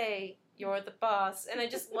you say, you're the boss." And I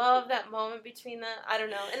just love that moment between them. I don't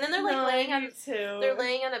know. And then they're laying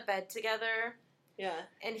on a bed together. Yeah.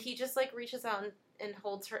 And he just like reaches out and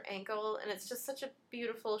holds her ankle, and it's just such a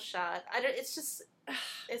beautiful shot. It's just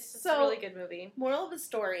a really good movie. Moral of the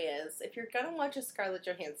story is, if you're gonna watch a Scarlett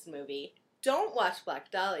Johansson movie, don't watch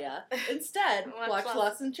Black Dahlia. Instead, watch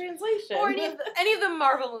Lost in Translation. Or any of the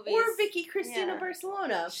Marvel movies. Or Vicky Cristina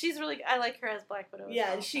Barcelona. She's really, I like her as Black Widow.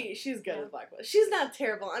 Yeah, and she's good as Black Widow. She's not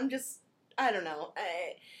terrible. I don't know.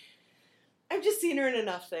 I've just seen her in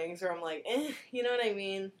enough things where I'm like, you know what I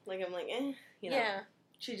mean? Like, I'm like, you know. Yeah.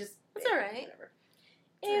 She just... It's alright. Whatever.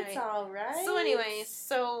 It's alright. So anyway,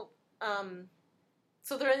 so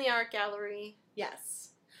they're in the art gallery. Yes.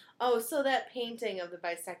 Oh, so that painting of the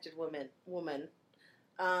bisected woman,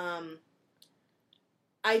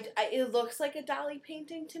 it looks like a Dali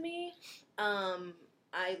painting to me.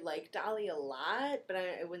 I like Dali a lot, but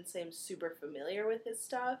I wouldn't say I'm super familiar with his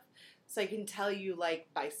stuff. So I can tell you,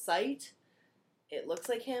 like, by sight, it looks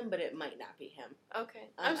like him, but it might not be him. Okay.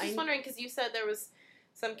 I was just wondering, because you said there was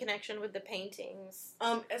some connection with the paintings.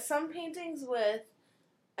 Some paintings with,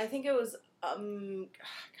 I think it was, God,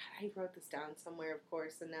 I wrote this down somewhere, of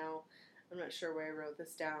course, and now I'm not sure where I wrote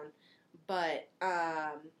this down. But,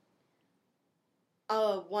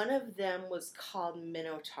 one of them was called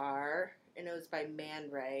Minotaur, and it was by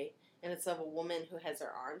Man Ray, and it's of a woman who has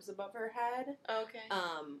her arms above her head. Okay.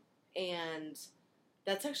 And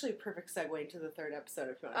that's actually a perfect segue into the third episode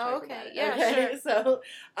if you want to talk about it. Yeah, okay? Sure. So,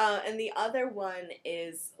 and the other one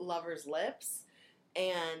is Lover's Lips,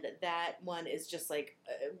 and that one is just like,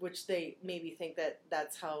 which they maybe think that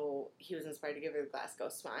that's how he was inspired to give her the Glasgow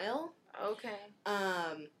smile. Okay.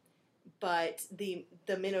 But the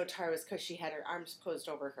Minotaur was because she had her arms posed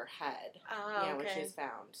over her head. Oh, okay. When she was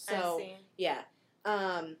found. So, I see. Yeah.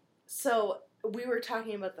 So we were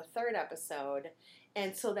talking about the third episode,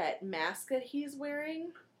 and so that mask that he's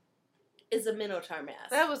wearing is a Minotaur mask.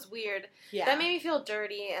 That was weird. Yeah. That made me feel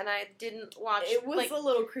dirty, and I didn't watch... It was a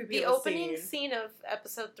little creepy. The opening scene of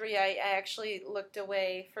episode 3, I actually looked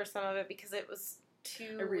away for some of it because it was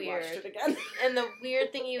too I rewatched weird. it again. And the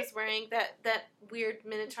weird thing he was wearing, that weird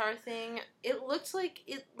Minotaur thing, it looks like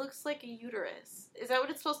a uterus. Is that what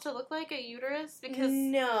it's supposed to look like, a uterus? Because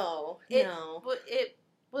no. It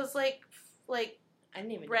was like I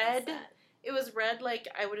didn't even red. notice that. It was red like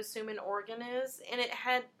I would assume an organ is, and it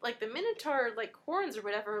had, like, the Minotaur, like, horns or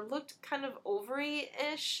whatever looked kind of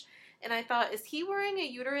ovary-ish, and I thought, is he wearing a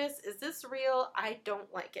uterus? Is this real? I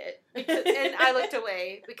don't like it. And I looked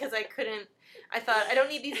away because I couldn't, I thought, I don't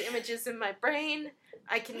need these images in my brain.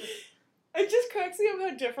 It just cracks me up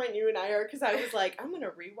how different you and I are, because I was like, I'm going to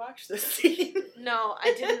rewatch this scene. No,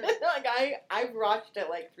 I didn't. Like, I watched it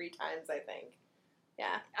like 3 times, I think.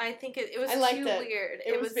 Yeah. I think it was too weird.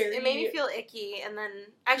 It made me feel icky, and then,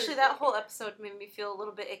 actually, that whole episode made me feel a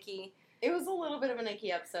little bit icky. It was a little bit of an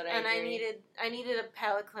icky episode, I agree. I needed a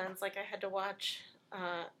palate cleanse, like, I had to watch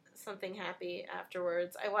something happy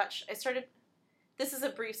afterwards. This is a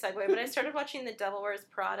brief segue, but I started watching The Devil Wears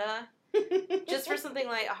Prada, just for something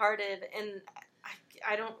lighthearted, and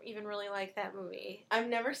I don't even really like that movie. I've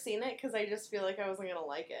never seen it because I just feel like I wasn't going to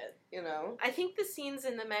like it, you know? I think the scenes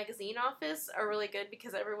in the magazine office are really good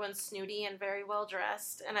because everyone's snooty and very well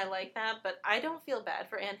dressed, and I like that, but I don't feel bad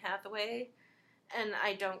for Anne Hathaway, and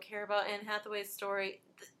I don't care about Anne Hathaway's story.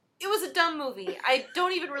 It was a dumb movie. I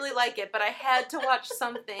don't even really like it, but I had to watch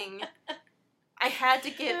something. I had to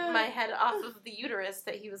get my head off of the uterus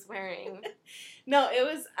that he was wearing. No,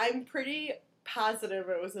 I'm pretty positive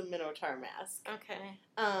it was a Minotaur mask. Okay.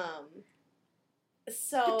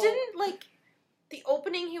 So... But didn't, like, the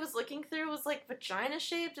opening he was looking through was, like,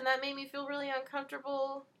 vagina-shaped, and that made me feel really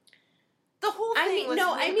uncomfortable. The whole thing was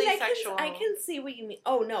really sexual. I can see what you mean.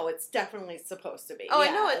 Oh, no, it's definitely supposed to be. Oh,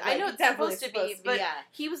 yeah, I know it's supposed to be, but yeah.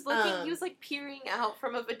 He was looking, he was, like, peering out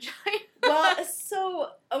from a vagina. Well, so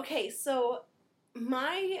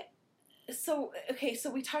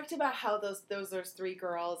we talked about how those 3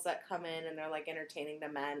 girls that come in and they're, like, entertaining the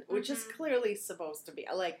men, which is clearly supposed to be,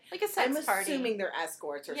 like a sex party. I'm assuming they're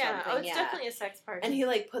escorts or something. Oh, it's definitely a sex party. And he,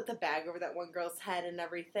 like, put the bag over that one girl's head and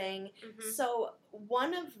everything. Mm-hmm. So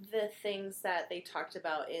one of the things that they talked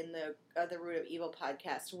about in the Root of Evil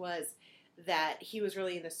podcast was that he was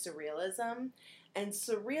really into surrealism, and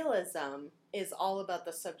surrealism is all about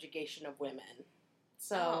the subjugation of women.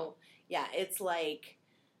 So, yeah, it's, like...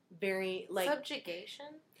 very, like... Subjugation?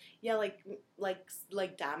 Yeah, like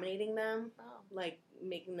dominating them. Oh. Like,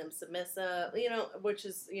 making them submissive, you know, which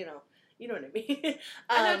is, you know what I mean.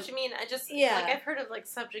 I know what you mean. I just, like, I've heard of, like,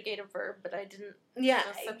 subjugative verb, but I didn't know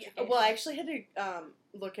subjugation. Well, I actually had to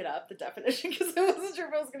look it up, the definition, because I wasn't sure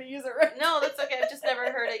if I was going to use it right. No, that's okay. I've just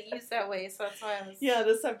never heard it used that way, so that's why I was... Yeah,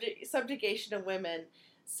 the subjugation of women.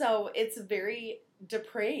 So, it's very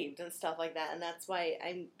depraved and stuff like that, and that's why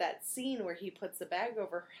that scene where he puts the bag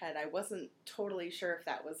over her head, I wasn't totally sure if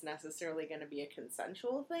that was necessarily going to be a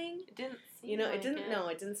consensual thing. It didn't seem it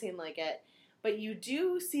didn't seem like it. But you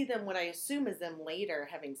do see them, what I assume is them later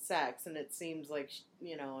having sex, and it seems like,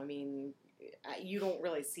 you know, I mean, you don't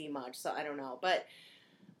really see much, so I don't know. But,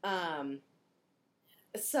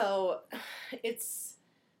 so, it's,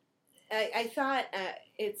 I thought,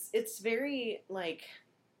 it's very, like...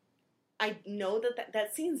 I know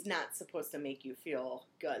that scene's not supposed to make you feel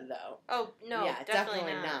good, though. Oh, no, yeah,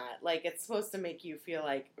 definitely not. Like, it's supposed to make you feel,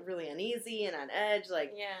 like, really uneasy and on edge.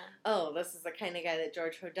 Like, oh, this is the kind of guy that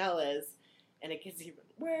George Hodel is, and it gets even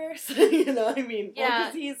worse. You know what I mean?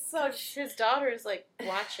 Yeah. Because he's such... His daughter's, like,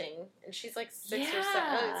 watching, and she's, like, 6 or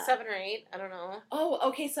 7 or 8. I don't know. Oh,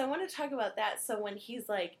 okay, so I want to talk about that. So when he's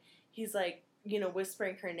like, you know,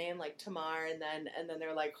 whispering her name, like Tamar, and then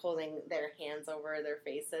they're, like, holding their hands over their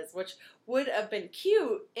faces, which would have been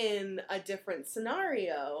cute in a different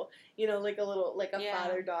scenario, you know, like a little, like a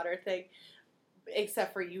father-daughter thing,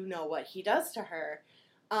 except for you know what he does to her.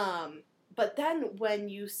 But then when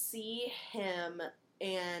you see him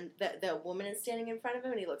and the woman is standing in front of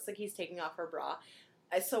him and he looks like he's taking off her bra,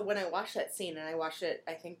 so when I watched that scene, and I watched it,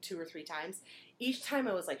 I think, 2 or 3 times, each time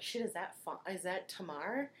I was like, shit, is that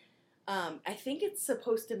Tamar? I think it's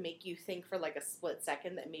supposed to make you think for, like, a split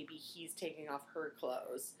second that maybe he's taking off her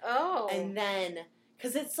clothes. Oh. And then,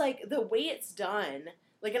 because it's, like, the way it's done,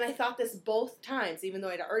 like, and I thought this both times, even though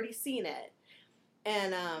I'd already seen it.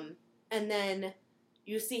 And then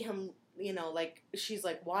you see him, you know, like, she's,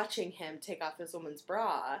 like, watching him take off this woman's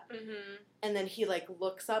bra. Mm-hmm. And then he, like,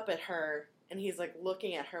 looks up at her, and he's, like,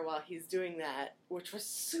 looking at her while he's doing that, which was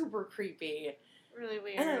super creepy. Really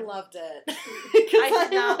weird. And I loved it. I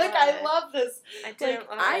did not love I love this. I didn't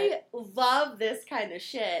love it. I love this kind of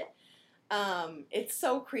shit. It's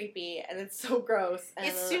so creepy and it's so gross. And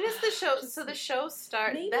as soon as the show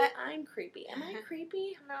starts... Maybe I'm creepy. Am I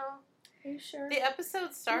creepy? No. Are you sure? The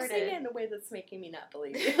episode started... You're saying it in a way that's making me not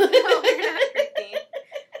believe you. No, you're not creepy.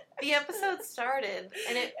 The episode started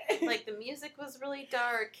and it, like, the music was really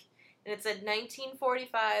dark. And it said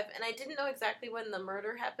 1945, and I didn't know exactly when the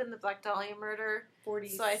murder happened, the Black Dahlia murder.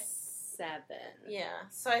 47. Yeah,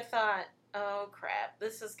 so I thought, oh crap,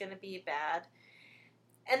 this is going to be bad.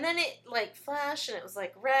 And then it, like, flashed, and it was,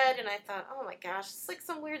 like, red, and I thought, oh my gosh, it's like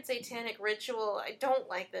some weird satanic ritual. I don't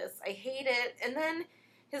like this. I hate it. And then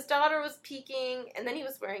his daughter was peeking, and then he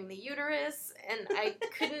was wearing the uterus, and I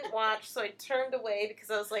couldn't watch, so I turned away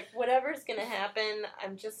because I was like, whatever's going to happen,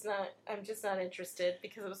 I'm just not interested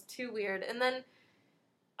because it was too weird. And then,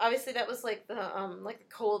 obviously, that was, like, the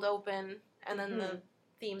cold open, and then the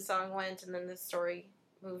theme song went, and then the story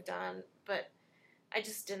moved on. But I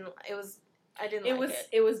just didn't, I didn't like it.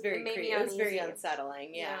 It was very creepy. It was very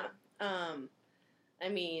unsettling, yeah. I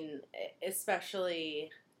mean,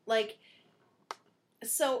 especially, like,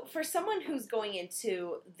 so for someone who's going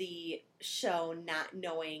into the show not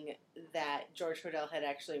knowing that George Hodel had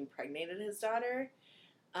actually impregnated his daughter,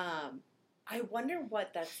 I wonder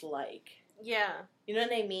what that's like. Yeah. You know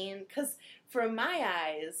what I mean? Because from my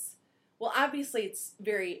eyes, well, obviously it's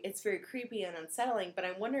very creepy and unsettling, but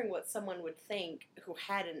I'm wondering what someone would think who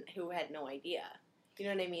had no idea. You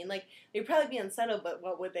know what I mean? Like, they'd probably be unsettled, but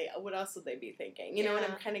what else would they be thinking? You know, and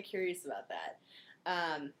I'm kind of curious about that.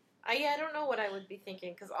 I don't know what I would be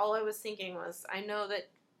thinking, because all I was thinking was, I know that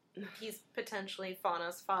he's potentially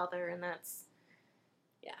Fauna's father, and that's...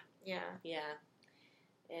 Yeah.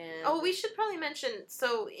 And we should probably mention,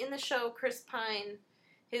 so in the show, Chris Pine,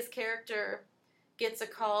 his character gets a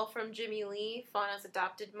call from Jimmy Lee, Fauna's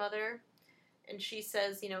adopted mother, and she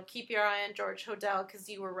says, keep your eye on George Hodel, because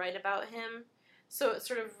you were right about him. So it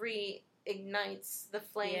sort of reignites the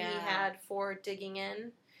flame he had for digging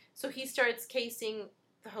in. So he starts casing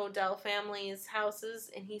the Hodel family's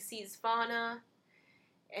houses, and he sees Fauna,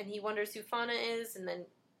 and he wonders who Fauna is, and then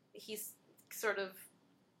he's sort of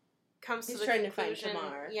comes to the conclusion, to find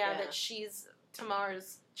Tamar. That she's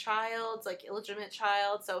Tamar's child, like illegitimate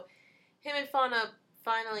child. So him and Fauna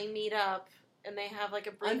finally meet up, and they have like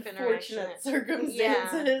a brief interaction. Unfortunate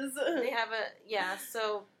circumstances. They have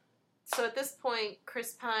So at this point,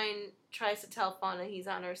 Chris Pine tries to tell Fauna he's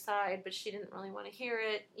on her side, but she didn't really want to hear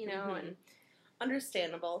it, and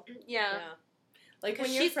understandable. Yeah. Like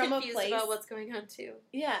when you're from a place, she's confused about what's going on too.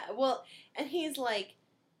 Yeah. Well, and he's like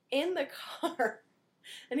in the car,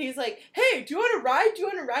 and he's like, "Hey, do you want to ride? Do you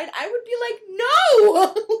want to ride?" I would be like,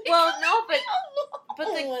 "No." Well, no, but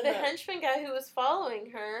the henchman guy who was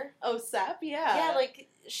following her. Oh, Sep, yeah. Yeah, like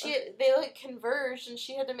they like converged, and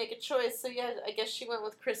she had to make a choice. So yeah, I guess she went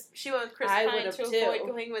with Chris. She went with Chris Pine to avoid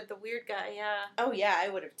going with the weird guy. Yeah. Oh yeah, I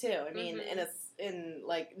would have too. I mean,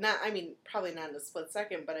 probably not in a split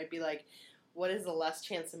second, but I'd be like, what is the less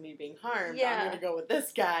chance of me being harmed? Yeah. I'm gonna go with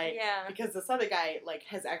this guy. Yeah. Because this other guy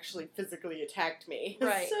has actually physically attacked me.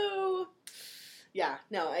 Right. So yeah,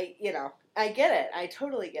 no, I get it. I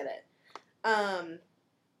totally get it.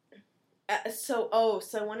 So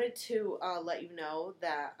I wanted to let you know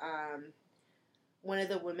that one of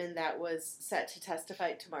the women that was set to testify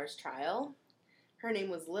at Tamar's trial, her name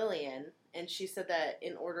was Lillian, and she said that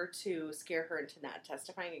in order to scare her into not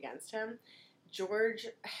testifying against him, George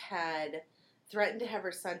had threatened to have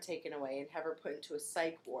her son taken away and have her put into a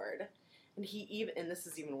psych ward. And and this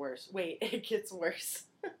is even worse. Wait, it gets worse.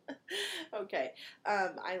 Okay.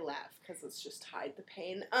 I laugh because let's just hide the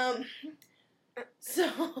pain.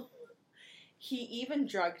 So he even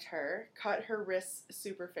drugged her, cut her wrists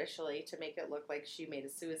superficially to make it look like she made a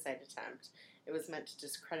suicide attempt. It was meant to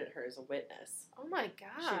discredit her as a witness. Oh my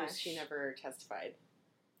gosh. She never testified.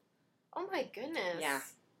 Oh my goodness. Yeah.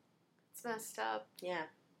 It's messed up. Yeah.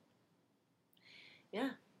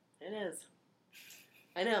 Yeah, it is.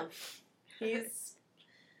 I know. He's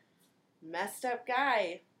messed up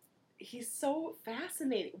guy. He's so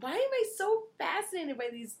fascinating. Why am I so fascinated by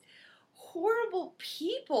these horrible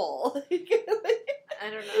people? I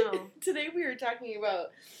don't know. Today we were talking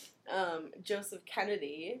about Joseph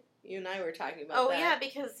Kennedy. You and I were talking about that. Oh, yeah,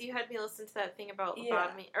 because you had me listen to that thing about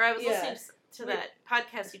lobotomy. Or I was listening to that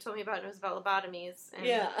podcast you told me about, and it was about lobotomies.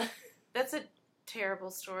 And that's a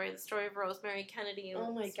terrible story. The story of Rosemary Kennedy.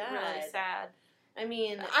 Oh, my God. Really sad. I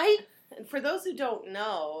mean, for those who don't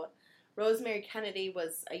know, Rosemary Kennedy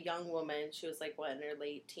was a young woman. She was in her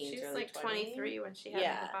late teens, she was early 23 when she had a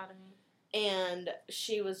lobotomy. And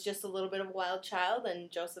she was just a little bit of a wild child,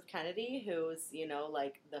 and Joseph Kennedy, who's,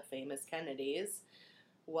 the famous Kennedys,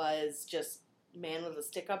 was just man with a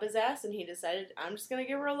stick up his ass, and he decided, I'm just going to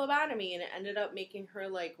give her a lobotomy, and it ended up making her,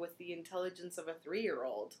 with the intelligence of a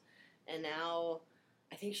 3-year-old. And now,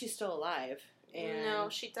 I think she's still alive. And no,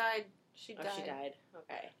 she died. She died.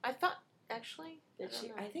 Okay. I thought, actually,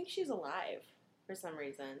 I think she's alive for some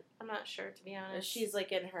reason. I'm not sure, to be honest. She's,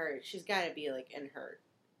 she's got to be, in her,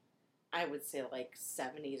 I would say,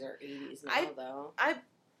 70s or 80s now, though. I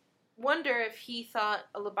wonder if he thought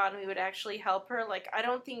a lobotomy would actually help her. I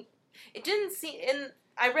don't think It didn't seem...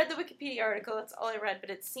 I read the Wikipedia article, that's all I read, but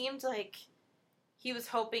it seemed like he was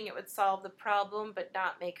hoping it would solve the problem, but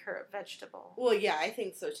not make her a vegetable. Well, yeah, I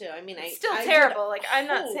think so, too. I mean, it's still terrible. Like, I'm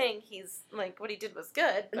not saying what he did was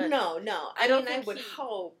good, but... No. I don't think I would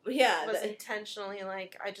hope. Yeah. Was intentionally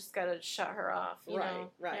like, I just gotta shut her off, you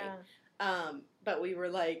know? Right. Yeah. But we were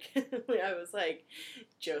like, I was like,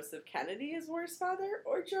 Joseph Kennedy is worse father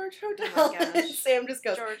or George Hodel? Oh my gosh. Sam just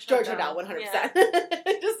goes, George Hodel, 100%. Yeah.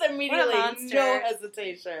 Just immediately, no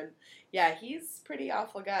hesitation. Yeah, he's a pretty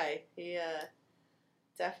awful guy. He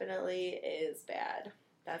definitely is bad.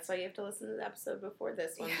 That's why you have to listen to the episode before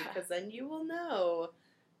this one, because then you will know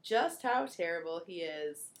just how terrible he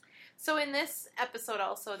is. So in this episode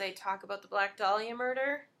also, they talk about the Black Dahlia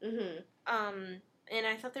murder. Mm-hmm. And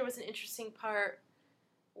I thought there was an interesting part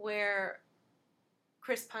where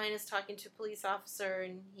Chris Pine is talking to a police officer,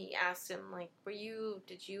 and he asked him, like,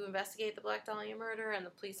 did you investigate the Black Dahlia murder? And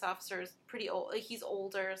the police officer is pretty old. Like, he's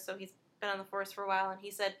older, so he's been on the force for a while, and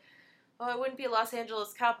he said, oh, I wouldn't be a Los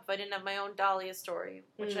Angeles cop if I didn't have my own Dahlia story,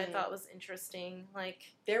 which I thought was interesting. Like,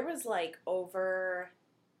 there was, like, over,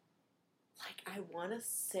 like, I want to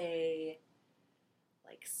say...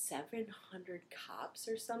 like 700 cops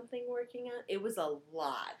or something working on it. Was a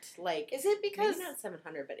lot. Like, is it because maybe not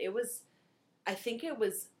 700, but it was. I think it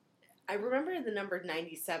was. I remember the number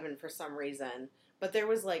 97 for some reason, but there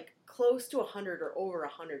was like close to 100 or over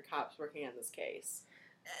 100 cops working on this case.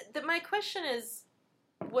 My question is,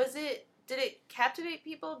 did it captivate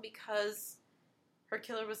people because her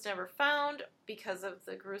killer was never found, because of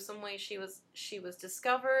the gruesome way she was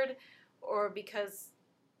discovered, or because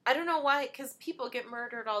I don't know why, because people get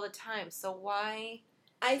murdered all the time, so why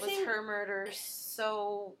was her murder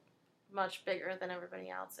so much bigger than everybody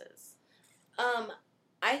else's?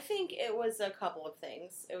 I think it was a couple of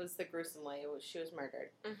things. It was the gruesome way she was murdered.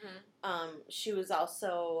 Mm-hmm. She was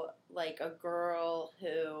also, like, a girl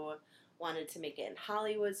who wanted to make it in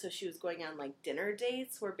Hollywood, so she was going on, like, dinner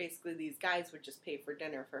dates, where basically these guys would just pay for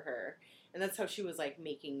dinner for her, and that's how she was, like,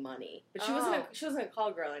 making money. But she wasn't a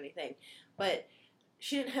call girl or anything, but...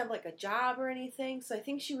 she didn't have, like, a job or anything, so I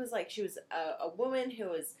think she was a woman who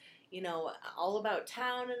was, you know, all about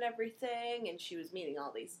town and everything, and she was meeting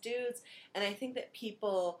all these dudes, and I think that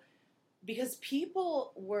because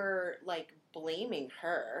people were, like, blaming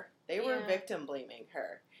her, they were victim blaming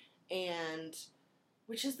her, and,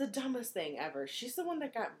 which is the dumbest thing ever. She's the one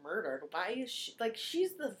that got murdered. Why is she, like,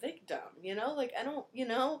 she's the victim, you know? Like, I don't, you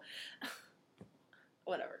know?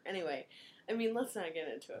 Whatever. Anyway. I mean, let's not get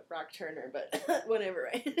into it. Brock Turner, but whatever,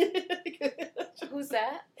 right? Who's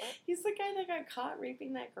that? He's the guy that got caught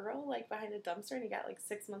raping that girl, like, behind a dumpster, and he got, like,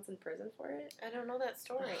 6 months in prison for it. I don't know that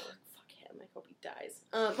story. Fuck him. I hope he dies.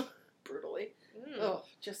 Brutally. Oh,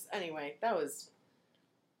 just, anyway, that was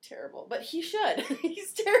terrible. But he should.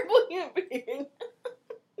 He's a terrible human being.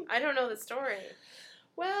 I don't know the story.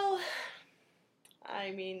 Well...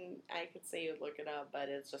 I mean, I could say you'd look it up, but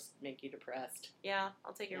it's just make you depressed. Yeah,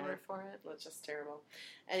 I'll take your word for it. It's just terrible.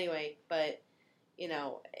 Anyway, but, you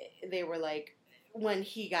know, they were like, when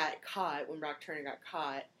Brock Turner got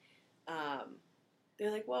caught,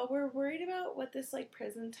 they're like, well, we're worried about what this, like,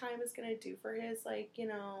 prison time is going to do for his, like, you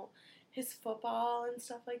know, his football and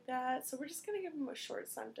stuff like that, so we're just going to give him a short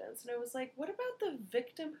sentence. And it was like, what about the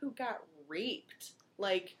victim who got raped?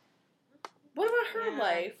 Like... what about her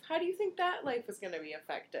life? How do you think that life is going to be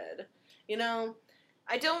affected? You know?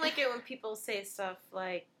 I don't like it when people say stuff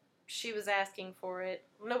like, she was asking for it.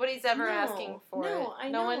 Nobody's ever asking for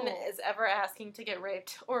it. No one is ever asking to get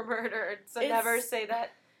raped or murdered. So never say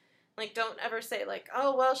that. Like, don't ever say, like,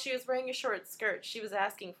 oh, well, she was wearing a short skirt. She was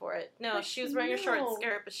asking for it. No, like, she was wearing a short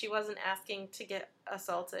skirt, but she wasn't asking to get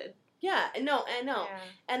assaulted. Yeah, no, I know. Yeah.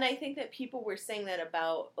 And I think that people were saying that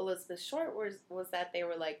about Elizabeth Short was that they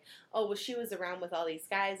were like, oh, well, she was around with all these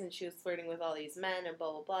guys and she was flirting with all these men and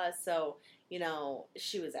blah, blah, blah. So, you know,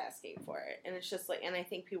 she was asking for it. And it's just like, and I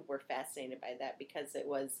think people were fascinated by that because it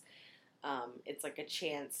was, it's like a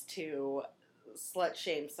chance to slut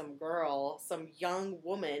shame some girl, some young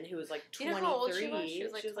woman who was like 23. Do you know how old she was? She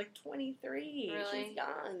was like 23. Really? She's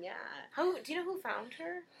young, yeah. Do you know who found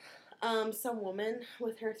her? Some woman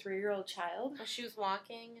with her 3-year-old child. Oh, she was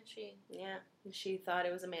walking and she... yeah, and she thought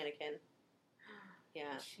it was a mannequin.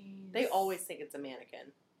 Yeah. Jeez. They always think it's a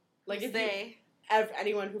mannequin. Like, if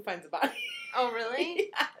anyone who finds a body. Oh, really?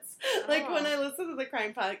 Yes. Like, when I listen to the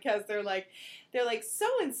crime podcast, they're like,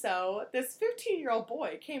 so-and-so, this 15-year-old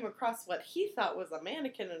boy came across what he thought was a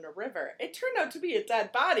mannequin in a river. It turned out to be a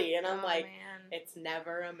dead body. And I'm like, man. It's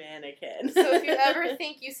never a mannequin. So if you ever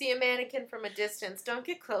think you see a mannequin from a distance, don't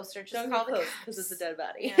get closer. Just call the cops. Because it's a dead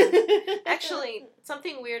body. Yeah. Actually,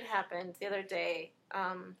 something weird happened the other day.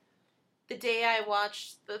 the day I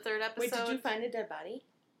watched the third episode. Wait, did you find a dead body?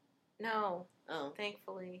 No. Oh.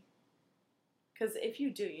 Thankfully. Because if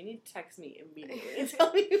you do, you need to text me immediately and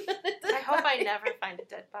tell me you found a dead body. I hope I never find a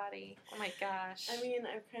dead body. Oh my gosh. I mean,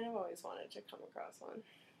 I've kind of always wanted to come across one.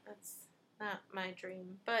 That's not my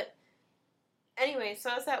dream. But anyway,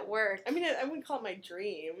 so I was at work. I mean, I wouldn't call it my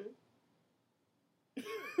dream.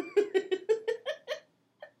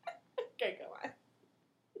 Okay, go on.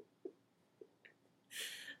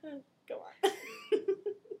 Go on.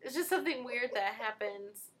 It's just something weird that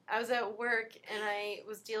happens. I was at work and I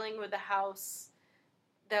was dealing with a house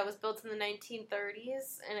that was built in the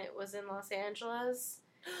 1930s and it was in Los Angeles.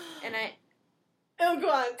 And I... Oh, go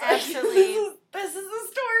on. Absolutely. This is the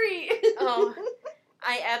story. Oh,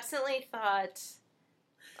 I absolutely thought,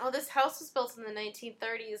 oh, this house was built in the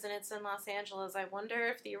 1930s and it's in Los Angeles. I wonder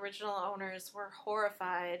if the original owners were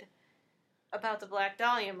horrified about the Black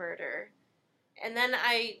Dahlia murder. And then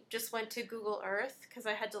I just went to Google Earth because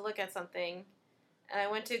I had to look at something. And I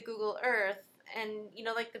went to Google Earth and, you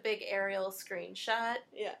know, like the big aerial screenshot?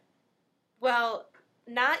 Yeah. Well,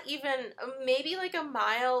 not even, maybe like a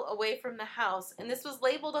mile away from the house, and this was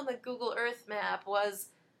labeled on the Google Earth map, was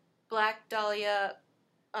Black Dahlia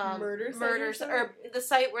murders, or the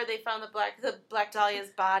site where they found the Black Dahlia's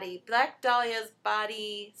body. Black Dahlia's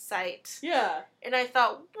body site. Yeah. And I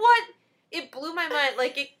thought, what? It blew my mind.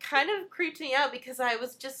 Like, it kind of creeped me out because I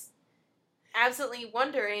was just absolutely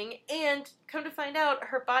wondering, and come to find out,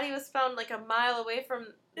 her body was found like a mile away from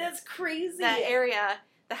That's crazy. that area.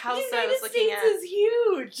 The house the that I was looking States at is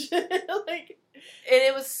huge. Like, and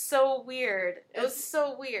it was so weird. It was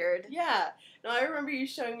so weird. Yeah. No, I remember you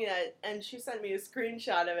showing me that, and she sent me a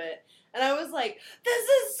screenshot of it, and I was like, "This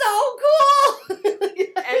is so cool!"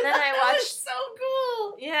 And then I watched. So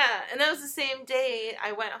cool. Yeah, and that was the same day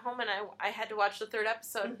I went home and I had to watch the third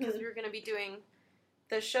episode because we were going to be doing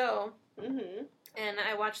the show. Mm-hmm. And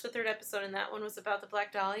I watched the third episode, and that one was about the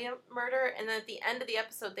Black Dahlia murder. And then at the end of the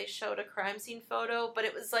episode, they showed a crime scene photo, but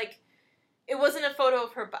it was like, it wasn't a photo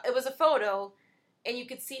of her. It was a photo, and you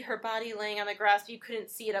could see her body laying on the grass, but you couldn't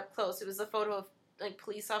see it up close. It was a photo of like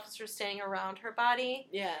police officers standing around her body.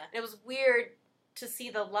 Yeah, and it was weird to see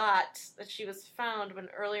the lot that she was found when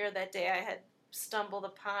earlier that day I had stumbled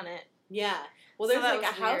upon it. Yeah. Well, there's so like a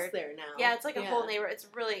house there now. Yeah, it's like a whole neighborhood. It's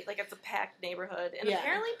really, like, it's a packed neighborhood. And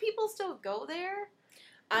apparently people still go there.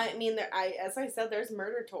 I mean, as I said, there's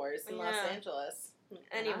murder tours in Los Angeles.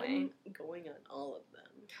 Anyway. I'm going on all of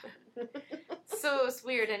them. So it was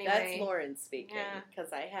weird anyway. That's Lauren speaking.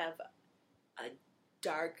 Because I have a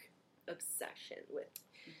dark obsession with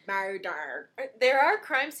murder. There are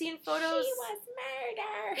crime scene photos. She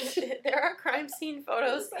was murdered. There are crime scene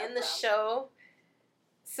photos in the show.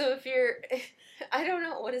 So if you're, I don't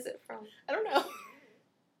know, what is it from? I don't know.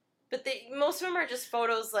 But most of them are just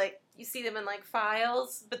photos, like, you see them in, like,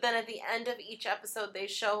 files, but then at the end of each episode, they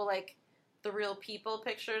show, like, the real people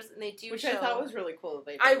pictures, and they do Which show... I thought was really cool that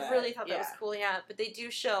they did I that. really thought that was cool, yeah. But they do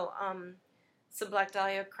show some Black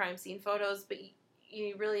Dahlia crime scene photos, but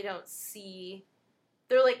you really don't see...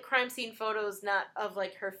 They're, like, crime scene photos, not of,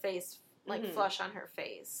 like, her face, like, flush on her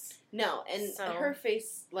face. No, and her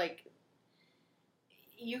face, like...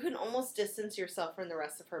 You can almost distance yourself from the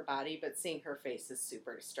rest of her body, but seeing her face is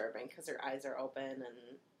super disturbing because her eyes are open, and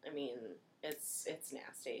I mean, it's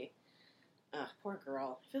nasty. Ugh, poor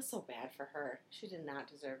girl. I feel so bad for her. She did not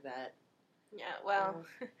deserve that. Yeah, well,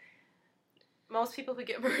 most people who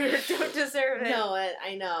get murdered don't deserve it. No,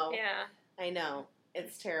 I know. Yeah, I know.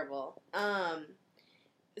 It's terrible.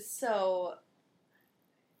 So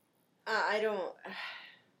I don't.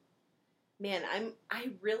 Man,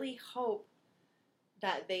 I really hope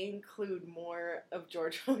that they include more of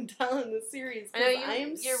George Hodel in the series. Because I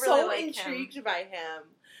am so really intrigued by him.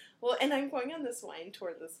 Well, and I'm going on this wine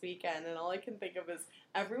tour this weekend, and all I can think of is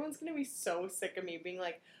everyone's going to be so sick of me being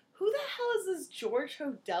like, who the hell is this George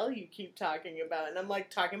Hodel you keep talking about? And I'm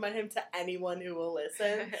like talking about him to anyone who will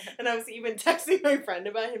listen. And I was even texting my friend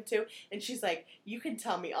about him too. And she's like, you can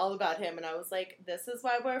tell me all about him. And I was like, this is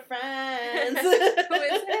why we're friends. Who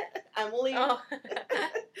is it? Emily. Oh.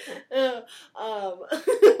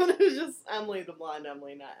 It was just Emily, the blonde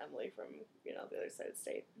Emily, not Emily from, the other side of the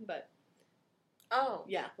state. But. Oh.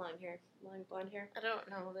 Yeah, long hair. Long blonde hair. I don't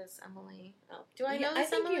know this Emily. Oh. Do I know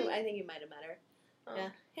this Emily? I think you might have met her. Oh. Yeah.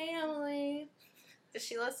 Hey, Emily. Does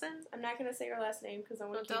she listen? I'm not going to say her last name because I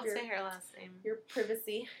want to keep don't say her last name. Your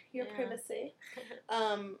privacy. Your privacy.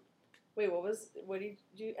 Wait, what did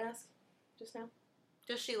you ask just now?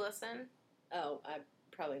 Does she listen? Oh,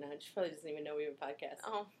 probably not. She probably doesn't even know we have a podcast.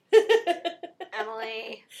 Oh.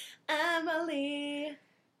 Emily.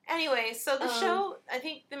 Anyway, so the show, I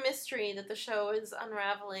think the mystery that the show is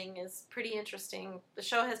unraveling is pretty interesting. The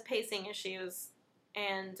show has pacing issues,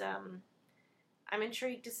 and I'm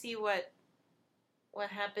intrigued to see what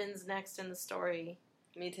happens next in the story.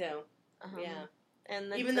 Me too. Yeah.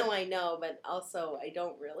 And even though I know, but also I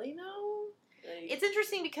don't really know. Like, it's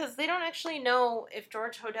interesting because they don't actually know if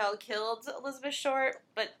George Hodel killed Elizabeth Short,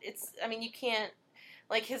 but you can't,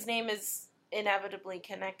 like, his name is inevitably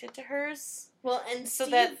connected to hers. Well, and so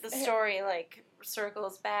that the story, like,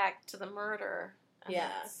 circles back to the murder.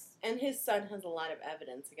 And his son has a lot of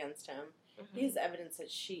evidence against him. Mm-hmm. He has evidence that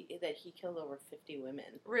he killed over 50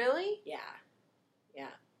 women. Really? Yeah.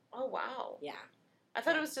 Yeah. Oh, wow. Yeah. I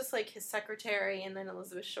thought it was just, like, his secretary and then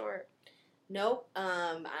Elizabeth Short. Nope.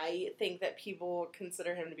 I think that people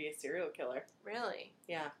consider him to be a serial killer. Really?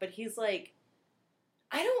 Yeah. But he's, like...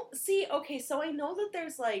 I don't... See, okay, so I know that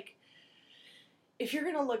there's, like... If you're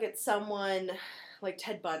going to look at someone like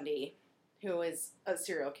Ted Bundy, who is a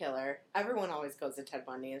serial killer, everyone always goes to Ted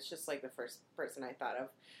Bundy. It's just like the first person I thought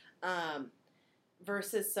of.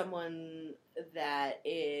 Versus someone that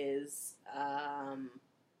is,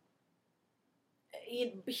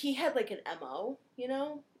 he had like an MO, you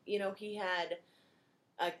know? You know, he had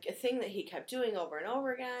a thing that he kept doing over and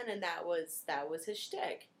over again, and that was his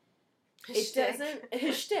shtick. His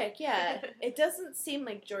shtick, yeah. It doesn't seem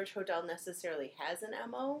like George Hodel necessarily has an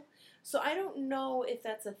MO. So I don't know if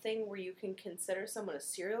that's a thing where you can consider someone a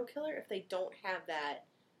serial killer if they don't have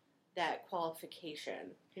that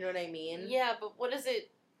qualification. You know what I mean? Yeah, but what is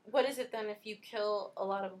it then if you kill a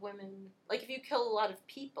lot of women? Like, if you kill a lot of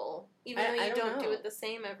people, even though you don't do it the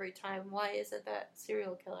same every time, why is it that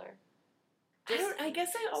serial killer? I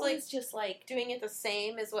guess I always just like... Doing it the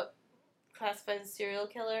same is what classified as a serial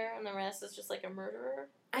killer, and the rest is just like a murderer?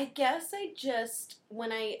 I guess I just,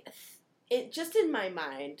 just in my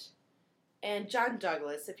mind, and John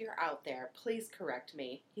Douglas, if you're out there, please correct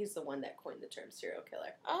me. He's the one that coined the term serial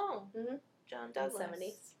killer. Oh. Mm-hmm. John Douglas. In the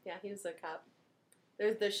 70s. Yeah, he was a cop.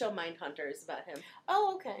 There's the show Mindhunter is about him.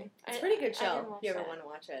 Oh, okay. It's a pretty good show if you ever want to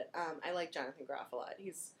watch it. I like Jonathan Groff a lot.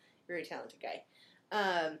 He's a very talented guy.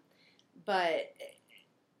 But,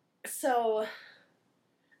 so...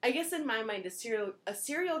 I guess in my mind, a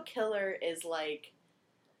serial killer is like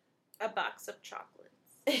a box of chocolates.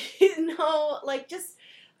 No, like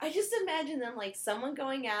I just imagine them like someone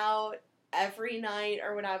going out every night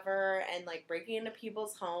or whatever and like breaking into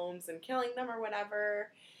people's homes and killing them or whatever.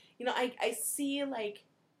 You know, I see like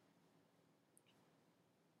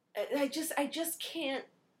I just can't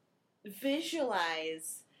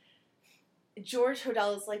visualize George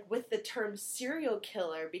Hodel is like with the term serial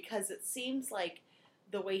killer because it seems like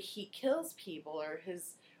the way he kills people or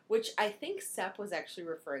which I think Sepp was actually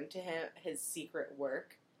referring to his secret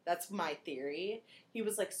work. That's my theory. He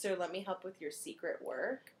was like, "Sir, let me help with your secret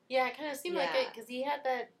work." Yeah, it kind of seemed like it because he had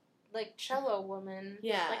that like cello woman.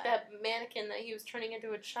 Yeah, like that mannequin that he was turning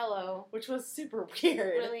into a cello, which was super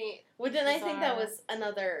weird. Really. Well, then I think that was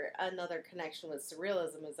another connection with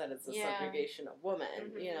surrealism is that it's a subjugation of woman.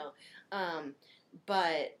 Mm-hmm. You know,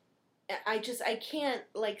 but I can't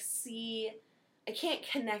like see. I can't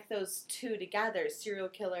connect those two together, serial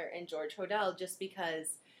killer and George Hodel, just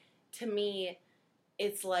because, to me,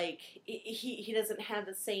 it's like, he doesn't have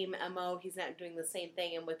the same MO, he's not doing the same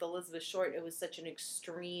thing, and with Elizabeth Short, it was such an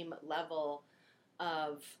extreme level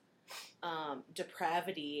of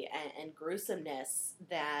depravity and gruesomeness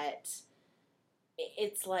that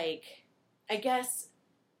it's like, I guess,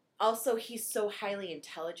 also he's so highly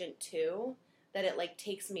intelligent, too, that it, like,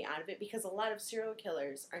 takes me out of it, because a lot of serial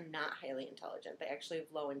killers are not highly intelligent. They actually have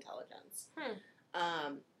low intelligence.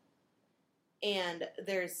 And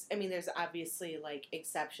there's obviously, like,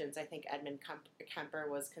 exceptions. I think Edmund Kemper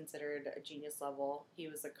was considered a genius level. He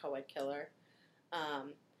was a co-ed killer.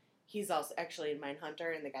 He's also actually in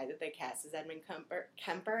Mindhunter, and the guy that they cast as Edmund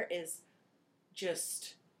Kemper is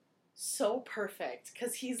just so perfect,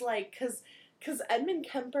 because he's, like, because Edmund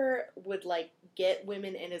Kemper would, like, get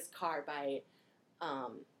women in his car by...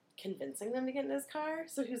 convincing them to get in his car.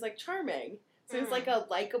 So he was like charming. So he was like a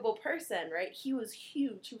likable person, right? He was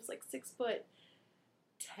huge. He was like 6'10"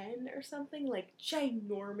 or something, like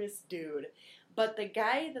ginormous dude. But the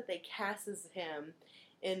guy that they cast as him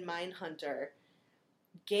in Mindhunter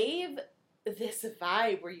gave this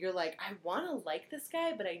vibe where you're like, I want to like this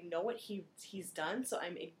guy, but I know what he's done, so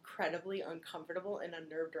I'm incredibly uncomfortable and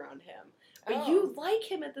unnerved around him. But you like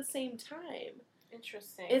him at the same time.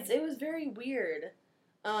 Interesting. It was very weird.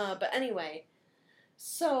 But anyway,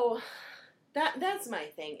 so that's my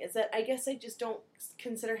thing, is that I guess I just don't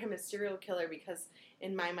consider him a serial killer because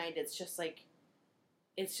in my mind it's just like,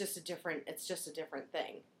 it's just a different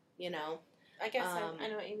thing, you know? I guess I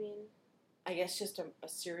know what you mean. I guess just a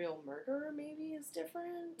serial murderer maybe is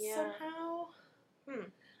different somehow.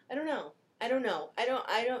 I don't know. I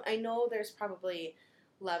know there's probably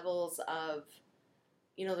levels of,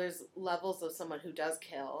 there's levels of someone who does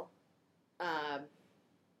kill. I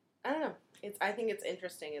don't know. I think it's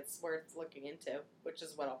interesting. It's worth looking into, which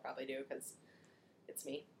is what I'll probably do because it's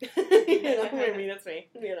me. It's me.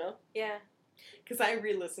 Yeah. Because I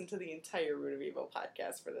re-listened to the entire Root of Evil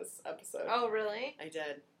podcast for this episode. Oh, really? I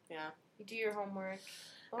did. Yeah. You do your homework.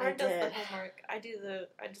 Lauren does the homework. I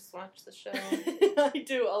just watch the show. I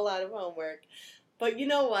do a lot of homework. But you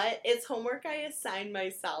know what? It's homework I assign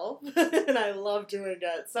myself, and I love doing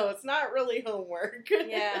it. So it's not really homework.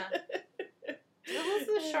 Yeah. Did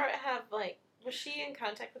Elizabeth Short have, was she in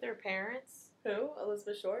contact with her parents? Who?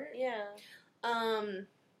 Elizabeth Short? Yeah.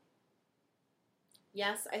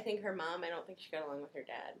 Yes, I think her mom, I don't think she got along with her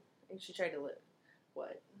dad. I think she tried to live.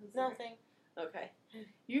 What? Nothing. Okay.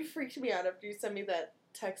 You freaked me out after you sent me that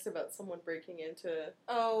text about someone breaking into the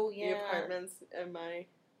apartments in my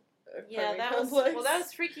apartment complex. That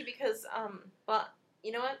was freaky because, but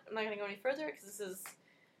you know what? I'm not going to go any further because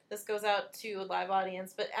this goes out to a live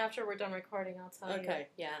audience, but after we're done recording, I'll tell you. Okay,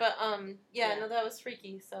 yeah. But, no, that was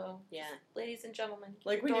freaky, so. Yeah. Ladies and gentlemen.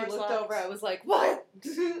 Like, when you looked over, I was like, what?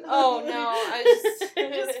 Oh, no, I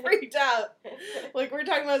just freaked out. Like, we're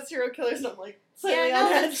talking about serial killers, and I'm like,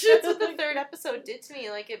 that's what the third episode did to me.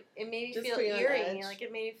 Like, it made me feel eerie. Like,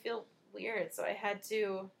 it made me feel weird, so I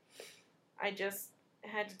just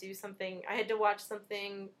had to do something. I had to watch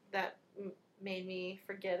something that made me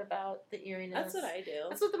forget about the eeriness. That's what I do.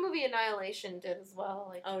 That's what the movie Annihilation did as well.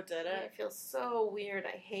 Like, oh, did it? I feel so weird.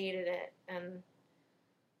 I hated it. And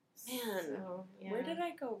man, where did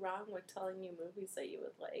I go wrong with telling you movies that you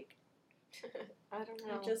would like? I don't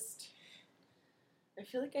know. I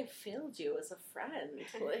feel like I failed you as a friend.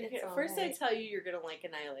 Like, at first I tell you you're gonna like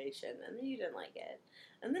Annihilation, and then you didn't like it.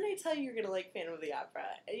 And then I tell you you're gonna like Phantom of the Opera,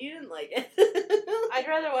 and you didn't like it. I'd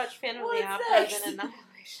rather watch Phantom of the Opera than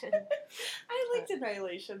Annihilation. I liked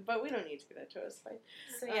Annihilation, but we don't need to get into it. It's fine.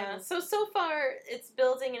 So yeah, so far it's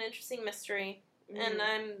building an interesting mystery, and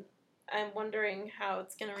I'm wondering how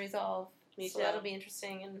it's gonna resolve. Me too. So that'll be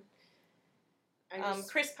interesting. And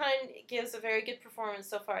Chris Pine gives a very good performance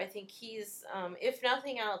so far. I think he's, if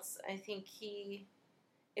nothing else, if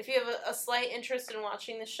you have a slight interest in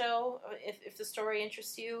watching the show, if the story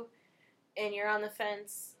interests you, and you're on the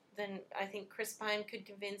fence, then I think Chris Pine could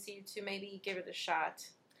convince you to maybe give it a shot.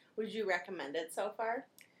 Would you recommend it so far?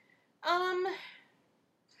 I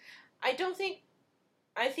think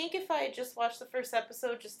if I had just watched the first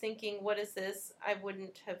episode just thinking, what is this, I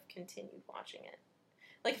wouldn't have continued watching it.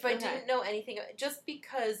 Like, if I didn't know anything, just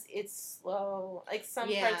because it's slow. Like, some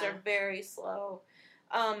parts are very slow.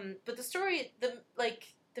 But the story, the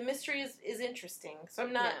mystery is interesting. So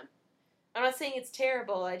I'm not saying it's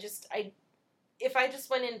terrible. If I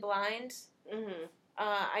just went in blind,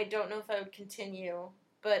 I don't know if I would continue.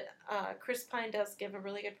 But Chris Pine does give a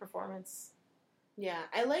really good performance. Yeah,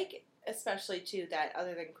 I like, especially, too, that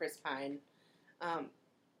other than Chris Pine,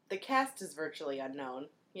 the cast is virtually unknown.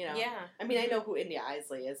 Yeah. I mean, I know who India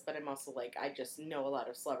Isley is, but I'm also I just know a lot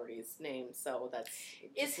of celebrities' names, so that's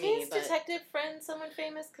Is his detective friend someone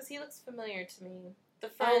famous? Because he looks familiar to me. The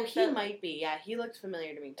friend. Oh, he might be. Yeah, he looked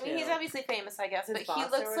familiar to me too. I mean, he's obviously famous, I guess, but he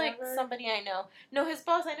looks like somebody I know. No, his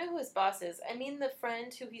boss. I know who his boss is. I mean, the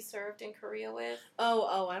friend who he served in Korea with.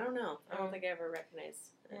 Oh, I don't know. I don't think I ever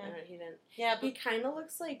recognized. Yeah. He didn't. Yeah, but he kind of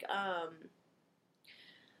looks like oh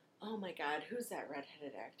my God, who's that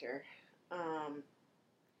redheaded actor?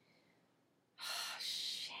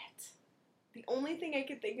 The only thing I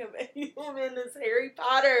can think of him in is Harry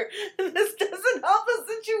Potter, and this doesn't help the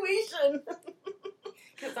situation.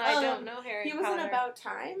 Because I don't know Harry Potter. He was in About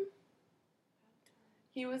Time.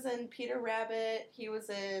 He was in Peter Rabbit. He was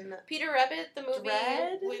in Peter Rabbit, the movie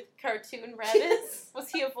Dread? with cartoon rabbits. Was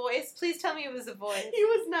he a voice? Please tell me it was a voice. He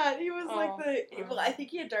was not. He was well, I think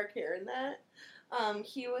he had dark hair in that.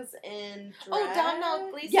 He was in Dread. Oh,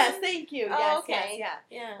 Domhnall Gleeson? Yes, thank you. Oh, yes, okay. yes,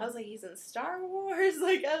 yeah. I was like, he's in Star Wars.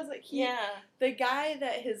 The guy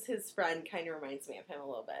that his friend kind of reminds me of him a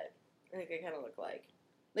little bit. I think they kind of look like.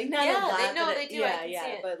 Not a lot. They do. Yeah, I can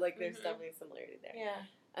see it. But there's definitely similarity there. Yeah.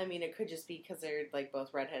 I mean, it could just be because they're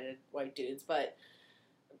both redheaded white dudes, but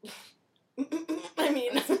I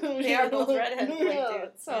mean, they are both redheaded white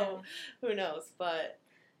dudes. So who knows? But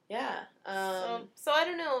yeah. So I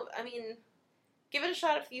don't know. I mean, give it a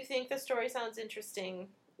shot if you think the story sounds interesting.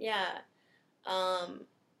 Yeah.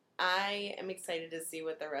 I am excited to see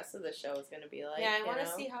what the rest of the show is going to be like. Yeah, I want to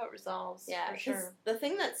see how it resolves. Yeah, for sure. The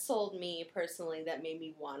thing that sold me personally that made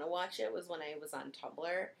me want to watch it was when I was on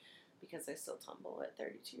Tumblr. because I still tumble at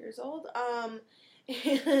 32 years old.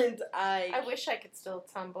 And I wish I could still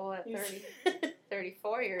tumble at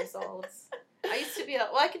 34 years old. I used to be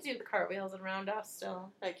I could do the cartwheels and round-offs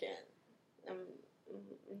still. I can't. I'm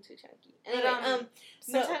too chunky. Anyway, but,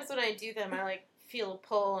 sometimes when I do them, I, like, feel a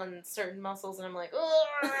pull on certain muscles, and I'm like,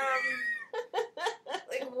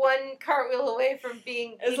 like, one cartwheel away from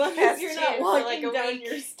being as long as you're not walking down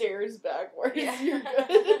your stairs backwards, you're good.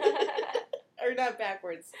 Or not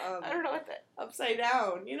backwards. I don't know what that... Upside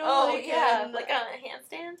down. You know, like on a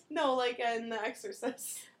handstand? No, like in The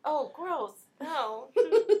Exorcist. Oh, gross. No.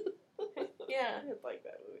 Yeah. I didn't like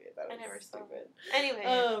that movie. I never saw it. Anyway.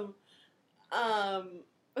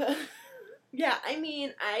 Yeah, I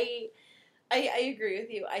mean, I agree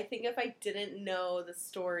with you. I think if I didn't know the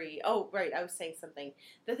story... Oh, right, I was saying something.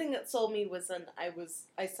 The thing that sold me was when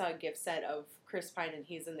I saw a gift set of Chris Pine, and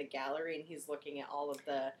he's in the gallery, and he's looking at all of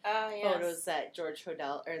the photos that George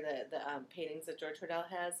Hodel, or the paintings that George Hodel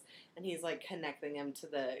has, and he's, like, connecting them to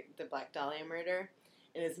the Black Dahlia murder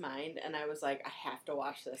in his mind, and I was like, I have to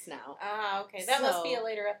watch this now. Ah, okay. That must be a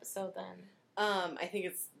later episode, then. I think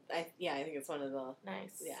it's one of the...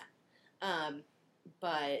 Nice. Yeah.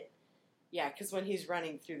 But... Yeah, because when he's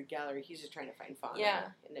running through the gallery, he's just trying to find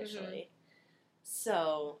Fauna initially. Mm-hmm.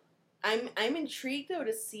 So, I'm intrigued, though,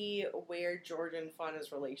 to see where George and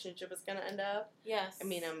Fauna's relationship is going to end up. Yes. I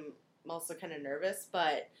mean, I'm also kind of nervous,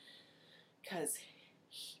 but... Because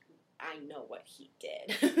I know what he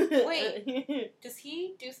did. Wait, does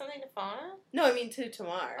he do something to Fauna? No, I mean to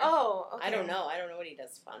Tamar. Oh, okay. I don't know what he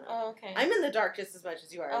does to Fauna. Oh, okay. I'm in the dark just as much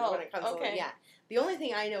as you are when it comes to... Yeah. The only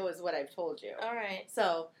thing I know is what I've told you. All right.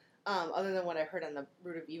 So... other than what I heard on the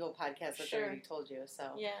Root of Evil podcast, which I already told you,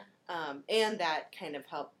 so yeah, and that kind of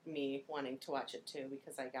helped me wanting to watch it too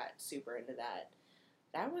because I got super into that.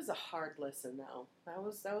 That was a hard listen, though. That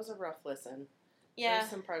was a rough listen. Yeah, there were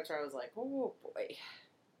some parts where I was like, oh boy,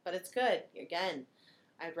 but it's good. Again,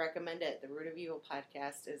 I'd recommend it. The Root of Evil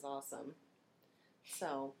podcast is awesome.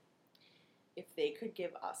 So, if they could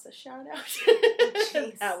give us a shout out,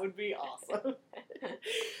 that would be awesome.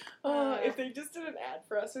 If they just did an ad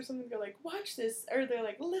for us or something, they're like, watch this, or they're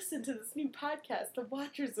like, listen to this new podcast, The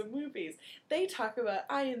Watchers of Movies. They talk about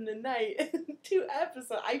Eye in the Night in 2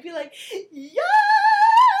 episodes. I'd be like, yes!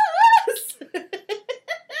 I would be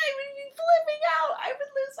flipping out. I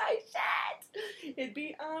would lose my shit. It'd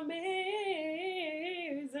be amazing.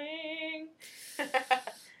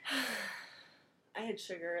 I had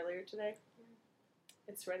sugar earlier today.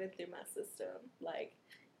 It's running through my system. Like,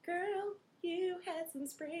 girl, you had some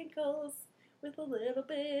sprinkles with a little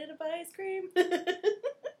bit of ice cream.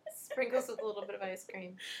 Sprinkles with a little bit of ice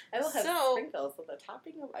cream. I will have sprinkles with a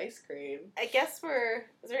topping of ice cream. I guess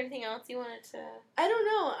is there anything else you wanted to... I don't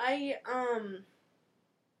know.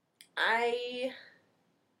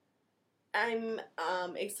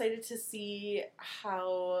 I'm excited to see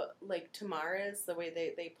how, like, Tamar is, the way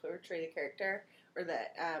they portray the character, or the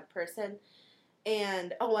person.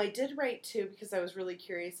 And, I did write, too, because I was really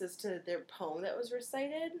curious as to their poem that was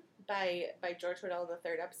recited by George Hodel in the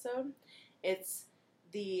 3rd episode. It's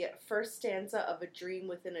the first stanza of A Dream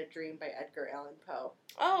Within a Dream by Edgar Allan Poe.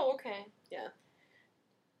 Oh, okay. Yeah.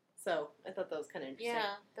 So, I thought that was kind of interesting.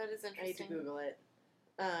 Yeah, that is interesting. I had to Google it.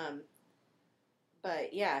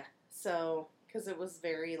 But, yeah, so, because it was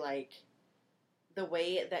very, like, the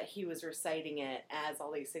way that he was reciting it as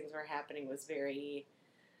all these things were happening was very...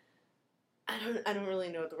 I don't really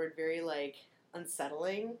know what the word, very, like,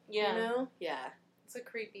 unsettling, you know? Yeah. It's a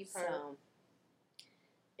creepy part. So,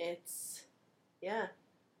 it's, yeah,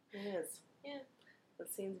 it is. Yeah.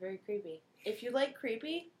 That scene's very creepy. If you like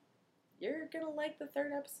creepy, you're gonna like the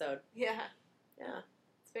 3rd episode. Yeah. Yeah.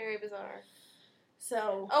 It's very bizarre.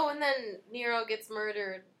 So. Oh, and then Nero gets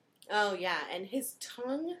murdered. Oh, yeah, and his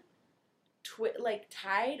tongue...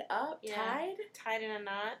 tied up, tied in a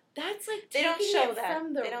knot. That's like they don't show that.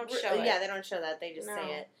 They don't show it. Yeah, they don't show that. They just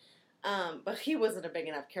say it. But he wasn't a big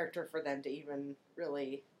enough character for them to even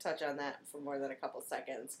really touch on that for more than a couple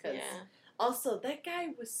seconds. Cause also, that guy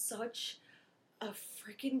was such a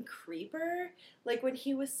freaking creeper. Like, when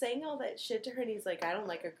he was saying all that shit to her, and he's like, I don't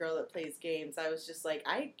like a girl that plays games. I was just like,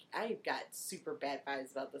 I got super bad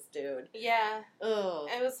vibes about this dude. Yeah. Oh.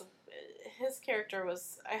 His character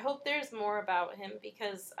was... I hope there's more about him,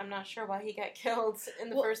 because I'm not sure why he got killed in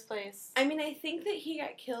the first place. I mean, I think that he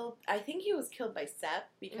got killed... I think he was killed by Sepp,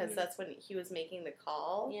 because that's when he was making the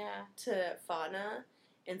call to Fauna,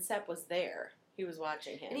 and Sepp was there. He was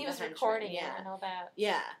watching him. And he was recording it and all that.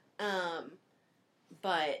 Yeah.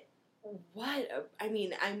 But what... I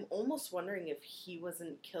mean, I'm almost wondering if he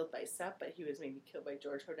wasn't killed by Sepp, but he was maybe killed by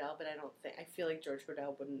George Hodel, but I don't think... I feel like George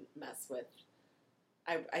Hodel wouldn't mess with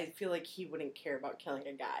I feel like he wouldn't care about killing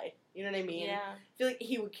a guy. You know what I mean? Yeah. I feel like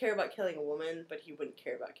he would care about killing a woman, but he wouldn't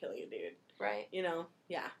care about killing a dude. Right. You know?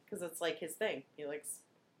 Yeah, because it's like his thing. He likes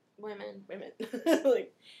women.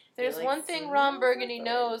 Like, there's one thing Ron Burgundy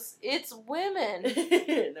knows. It's women.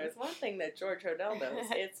 There's one thing that George Hodel knows.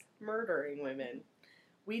 It's murdering women.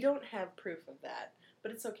 We don't have proof of that,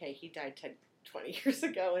 but it's okay. He died 20 years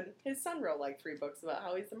ago, and his son wrote like 3 books about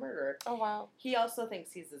how he's a murderer. Oh, wow. He also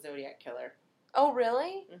thinks he's the Zodiac Killer. Oh,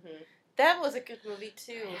 really? Mm-hmm. That was a good movie,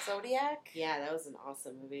 too. Zodiac? Yeah, that was an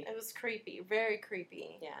awesome movie. It was creepy. Very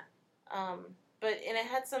creepy. Yeah. And it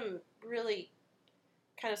had some really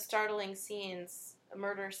kind of startling scenes,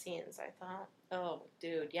 murder scenes, I thought. Oh,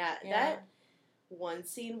 dude, yeah. That one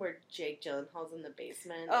scene where Jake Gyllenhaal's in the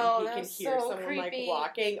basement and he can hear someone creepy. Like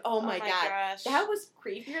walking. Oh my god. Gosh. That was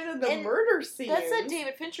creepier than the murder scene. That's a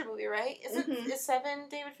David Fincher movie, right? Is 7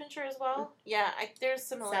 David Fincher as well? Yeah, there's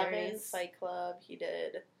similarities. 7, Fight Club, he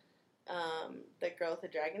did the girl with the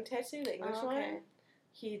dragon tattoo, the English one.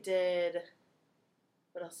 He did,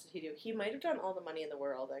 what else did he do? He might have done All the Money in the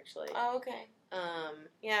World, actually. Oh, okay.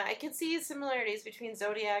 Yeah, I can see similarities between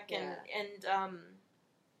Zodiac and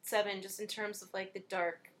 7, just in terms of like the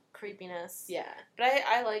dark creepiness. Yeah. But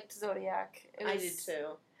I liked Zodiac. I did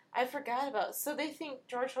too. I forgot about. So they think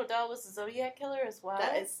George Hodel was the Zodiac Killer as well?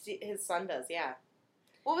 That is, his son does, yeah.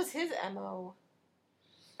 What was his MO?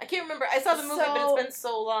 I can't remember. I saw the movie, but it's been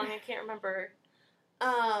so long, I can't remember.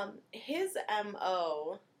 His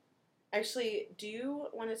MO. Actually, do you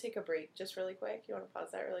want to take a break just really quick? You want to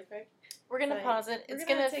pause that really quick? We're going to pause it. It's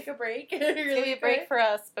going to take a break. It's going to be a break for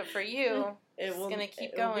us, but for you, it's going to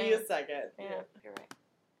keep going. It'll be a second. Yeah, you're right.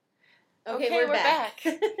 Okay, we're back.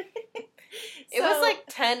 It was like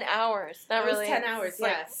 10 hours. Not really. 10 hours, yeah.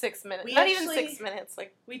 Like 6 minutes. Not even 6 minutes.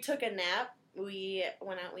 Like we took a nap. We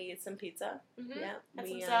went out. We ate some pizza. Mm-hmm. Yeah. Had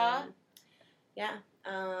some pizza. Yeah.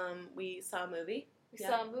 We saw a movie. We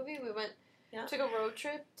saw a movie. We went. Yeah. Took a road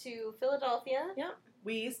trip to Philadelphia. Yeah.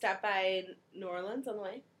 We stopped by New Orleans on the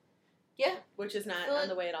way. Yeah. Which is not on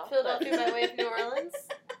the way at all. Philadelphia by way of New Orleans.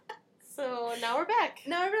 So now we're back.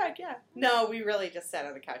 Yeah. No, we really just sat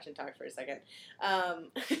on the couch and talked for a second.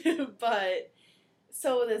 But,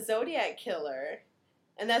 so the Zodiac Killer,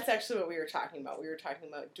 and that's actually what we were talking about. We were talking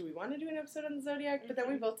about, do we want to do an episode on the Zodiac? But then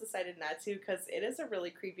we both decided not to, because it is a really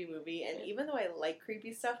creepy movie, and even though I like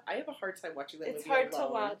creepy stuff, I have a hard time watching the movie alone. It's hard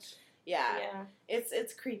to watch. Yeah.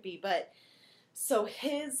 It's creepy, but so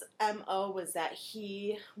his MO was that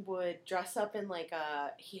he would dress up in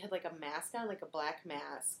he had like a mask on, like a black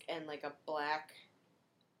mask, and like a black,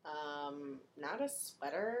 not a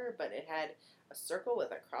sweater, but it had a circle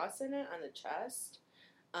with a cross in it on the chest.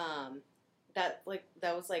 That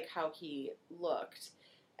was like how he looked.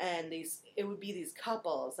 And it would be these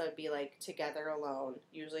couples that would be like together alone,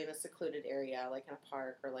 usually in a secluded area, like in a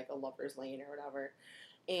park or like a lover's lane or whatever.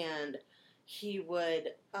 And he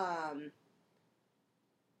would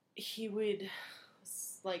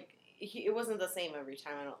it wasn't the same every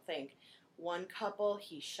time, I don't think. One couple,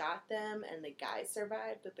 he shot them and the guy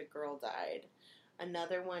survived, but the girl died.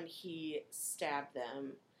 Another one, he stabbed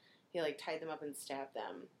them. He like tied them up and stabbed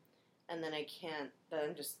them. And then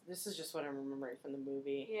this is just what I'm remembering from the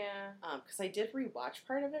movie. Yeah. Because I did rewatch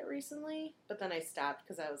part of it recently, but then I stopped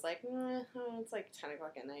because I was like, it's like 10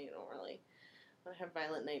 o'clock at night. I don't really want to have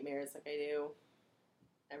violent nightmares like I do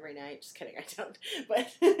every night. Just kidding, I don't.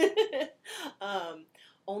 But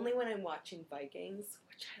only when I'm watching Vikings,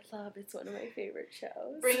 which I love. It's one of my favorite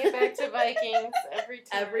shows. Bring it back to Vikings every time.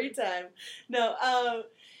 Every time. No,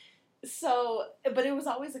 but it was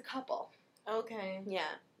always a couple. Okay.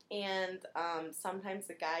 Yeah. And sometimes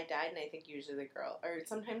the guy died, and I think usually the girl, or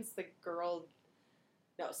sometimes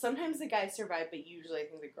sometimes the guy survived, but usually I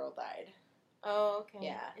think the girl died. Oh, okay.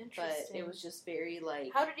 Yeah, interesting. But it was just very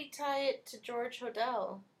like... How did he tie it to George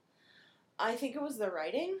Hodel? I think it was the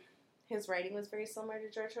writing. His writing was very similar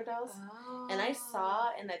to George Hodel's. Oh. And I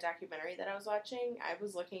saw in that documentary that I was watching, I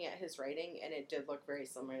was looking at his writing, and it did look very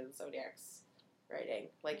similar to the Zodiac's writing.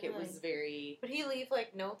 Like, really? It was very... Would he leave,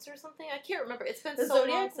 like, notes or something? I can't remember. It's been so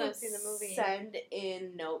Zodiac long since I've seen the movie. Send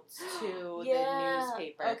in notes to the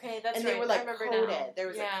newspaper. Okay, that's right. And they were, like, coded. Now. There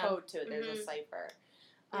was a code to it. There was a cipher.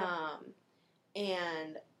 Yeah.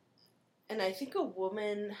 And I think a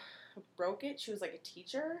woman broke it. She was, like, a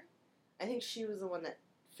teacher. I think she was the one that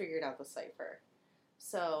figured out the cipher.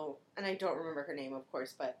 So, and I don't remember her name, of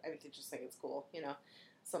course, but I just think it's cool, you know.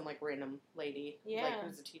 Some, like, random lady, like,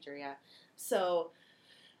 who's a teacher, yeah. So,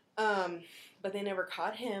 but they never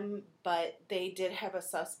caught him, but they did have a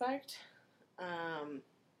suspect, who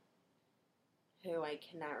I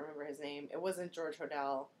cannot remember his name. It wasn't George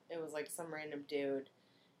Hodel. It was, like, some random dude.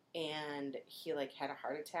 and he like had a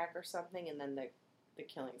heart attack or something, and then the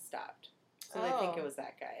killing stopped. So I think it was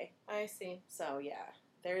that guy. I see. So yeah,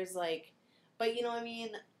 there's like, but you know what I mean.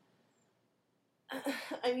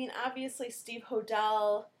 I mean, obviously Steve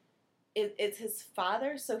Hodel, it's his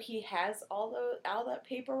father, so he has all that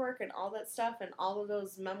paperwork and all that stuff and all of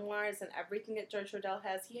those memoirs and everything that George Hodel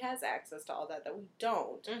has. He has access to all that we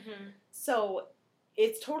don't. Mm-hmm. So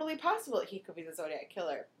it's totally possible that he could be the Zodiac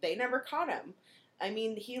Killer. They never caught him. I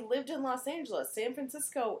mean, he lived in Los Angeles. San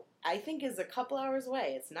Francisco, I think, is a couple hours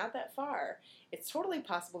away. It's not that far. It's totally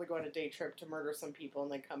possible to go on a day trip to murder some people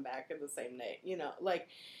and then come back in the same day. You know, like,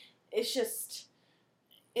 it's just,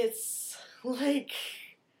 it's like,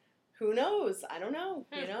 who knows? I don't know,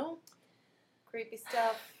 you know? Creepy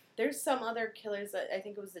stuff. There's some other killers that, I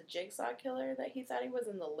think it was the Jigsaw Killer that he thought he was,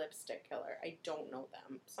 and the Lipstick Killer. I don't know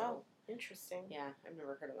them. So. Oh, interesting. Yeah, I've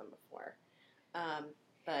never heard of them before.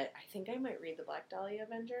 But I think I might read the Black Dahlia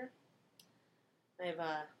Avenger.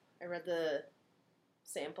 I read the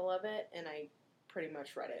sample of it, and I pretty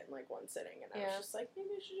much read it in like one sitting, and I was just like, maybe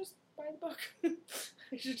I should just buy the book.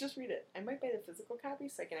 I should just read it. I might buy the physical copy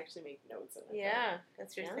so I can actually make notes in it. Yeah,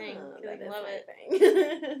 that's your thing. That I love it.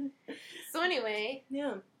 Thing. So anyway,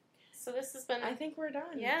 yeah. So this has been. I think we're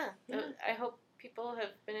done. Yeah. I hope people have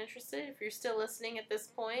been interested. If you're still listening at this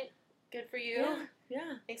point, good for you.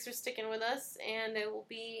 Yeah. Thanks for sticking with us, and it will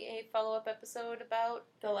be a follow-up episode about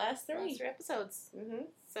the last three episodes. Mm-hmm.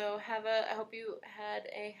 So I hope you had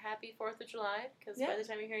a happy 4th of July, because by the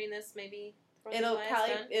time you're hearing this, maybe 4th of July is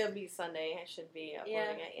done. It'll be Sunday. I should be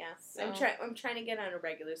uploading it. Yeah. So. I'm trying to get on a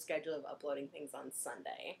regular schedule of uploading things on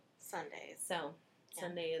Sundays. So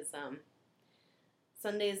Sunday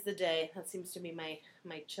is the day. That seems to be my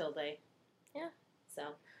chill day. Yeah.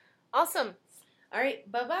 So awesome. All right.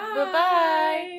 Bye-bye. Bye-bye.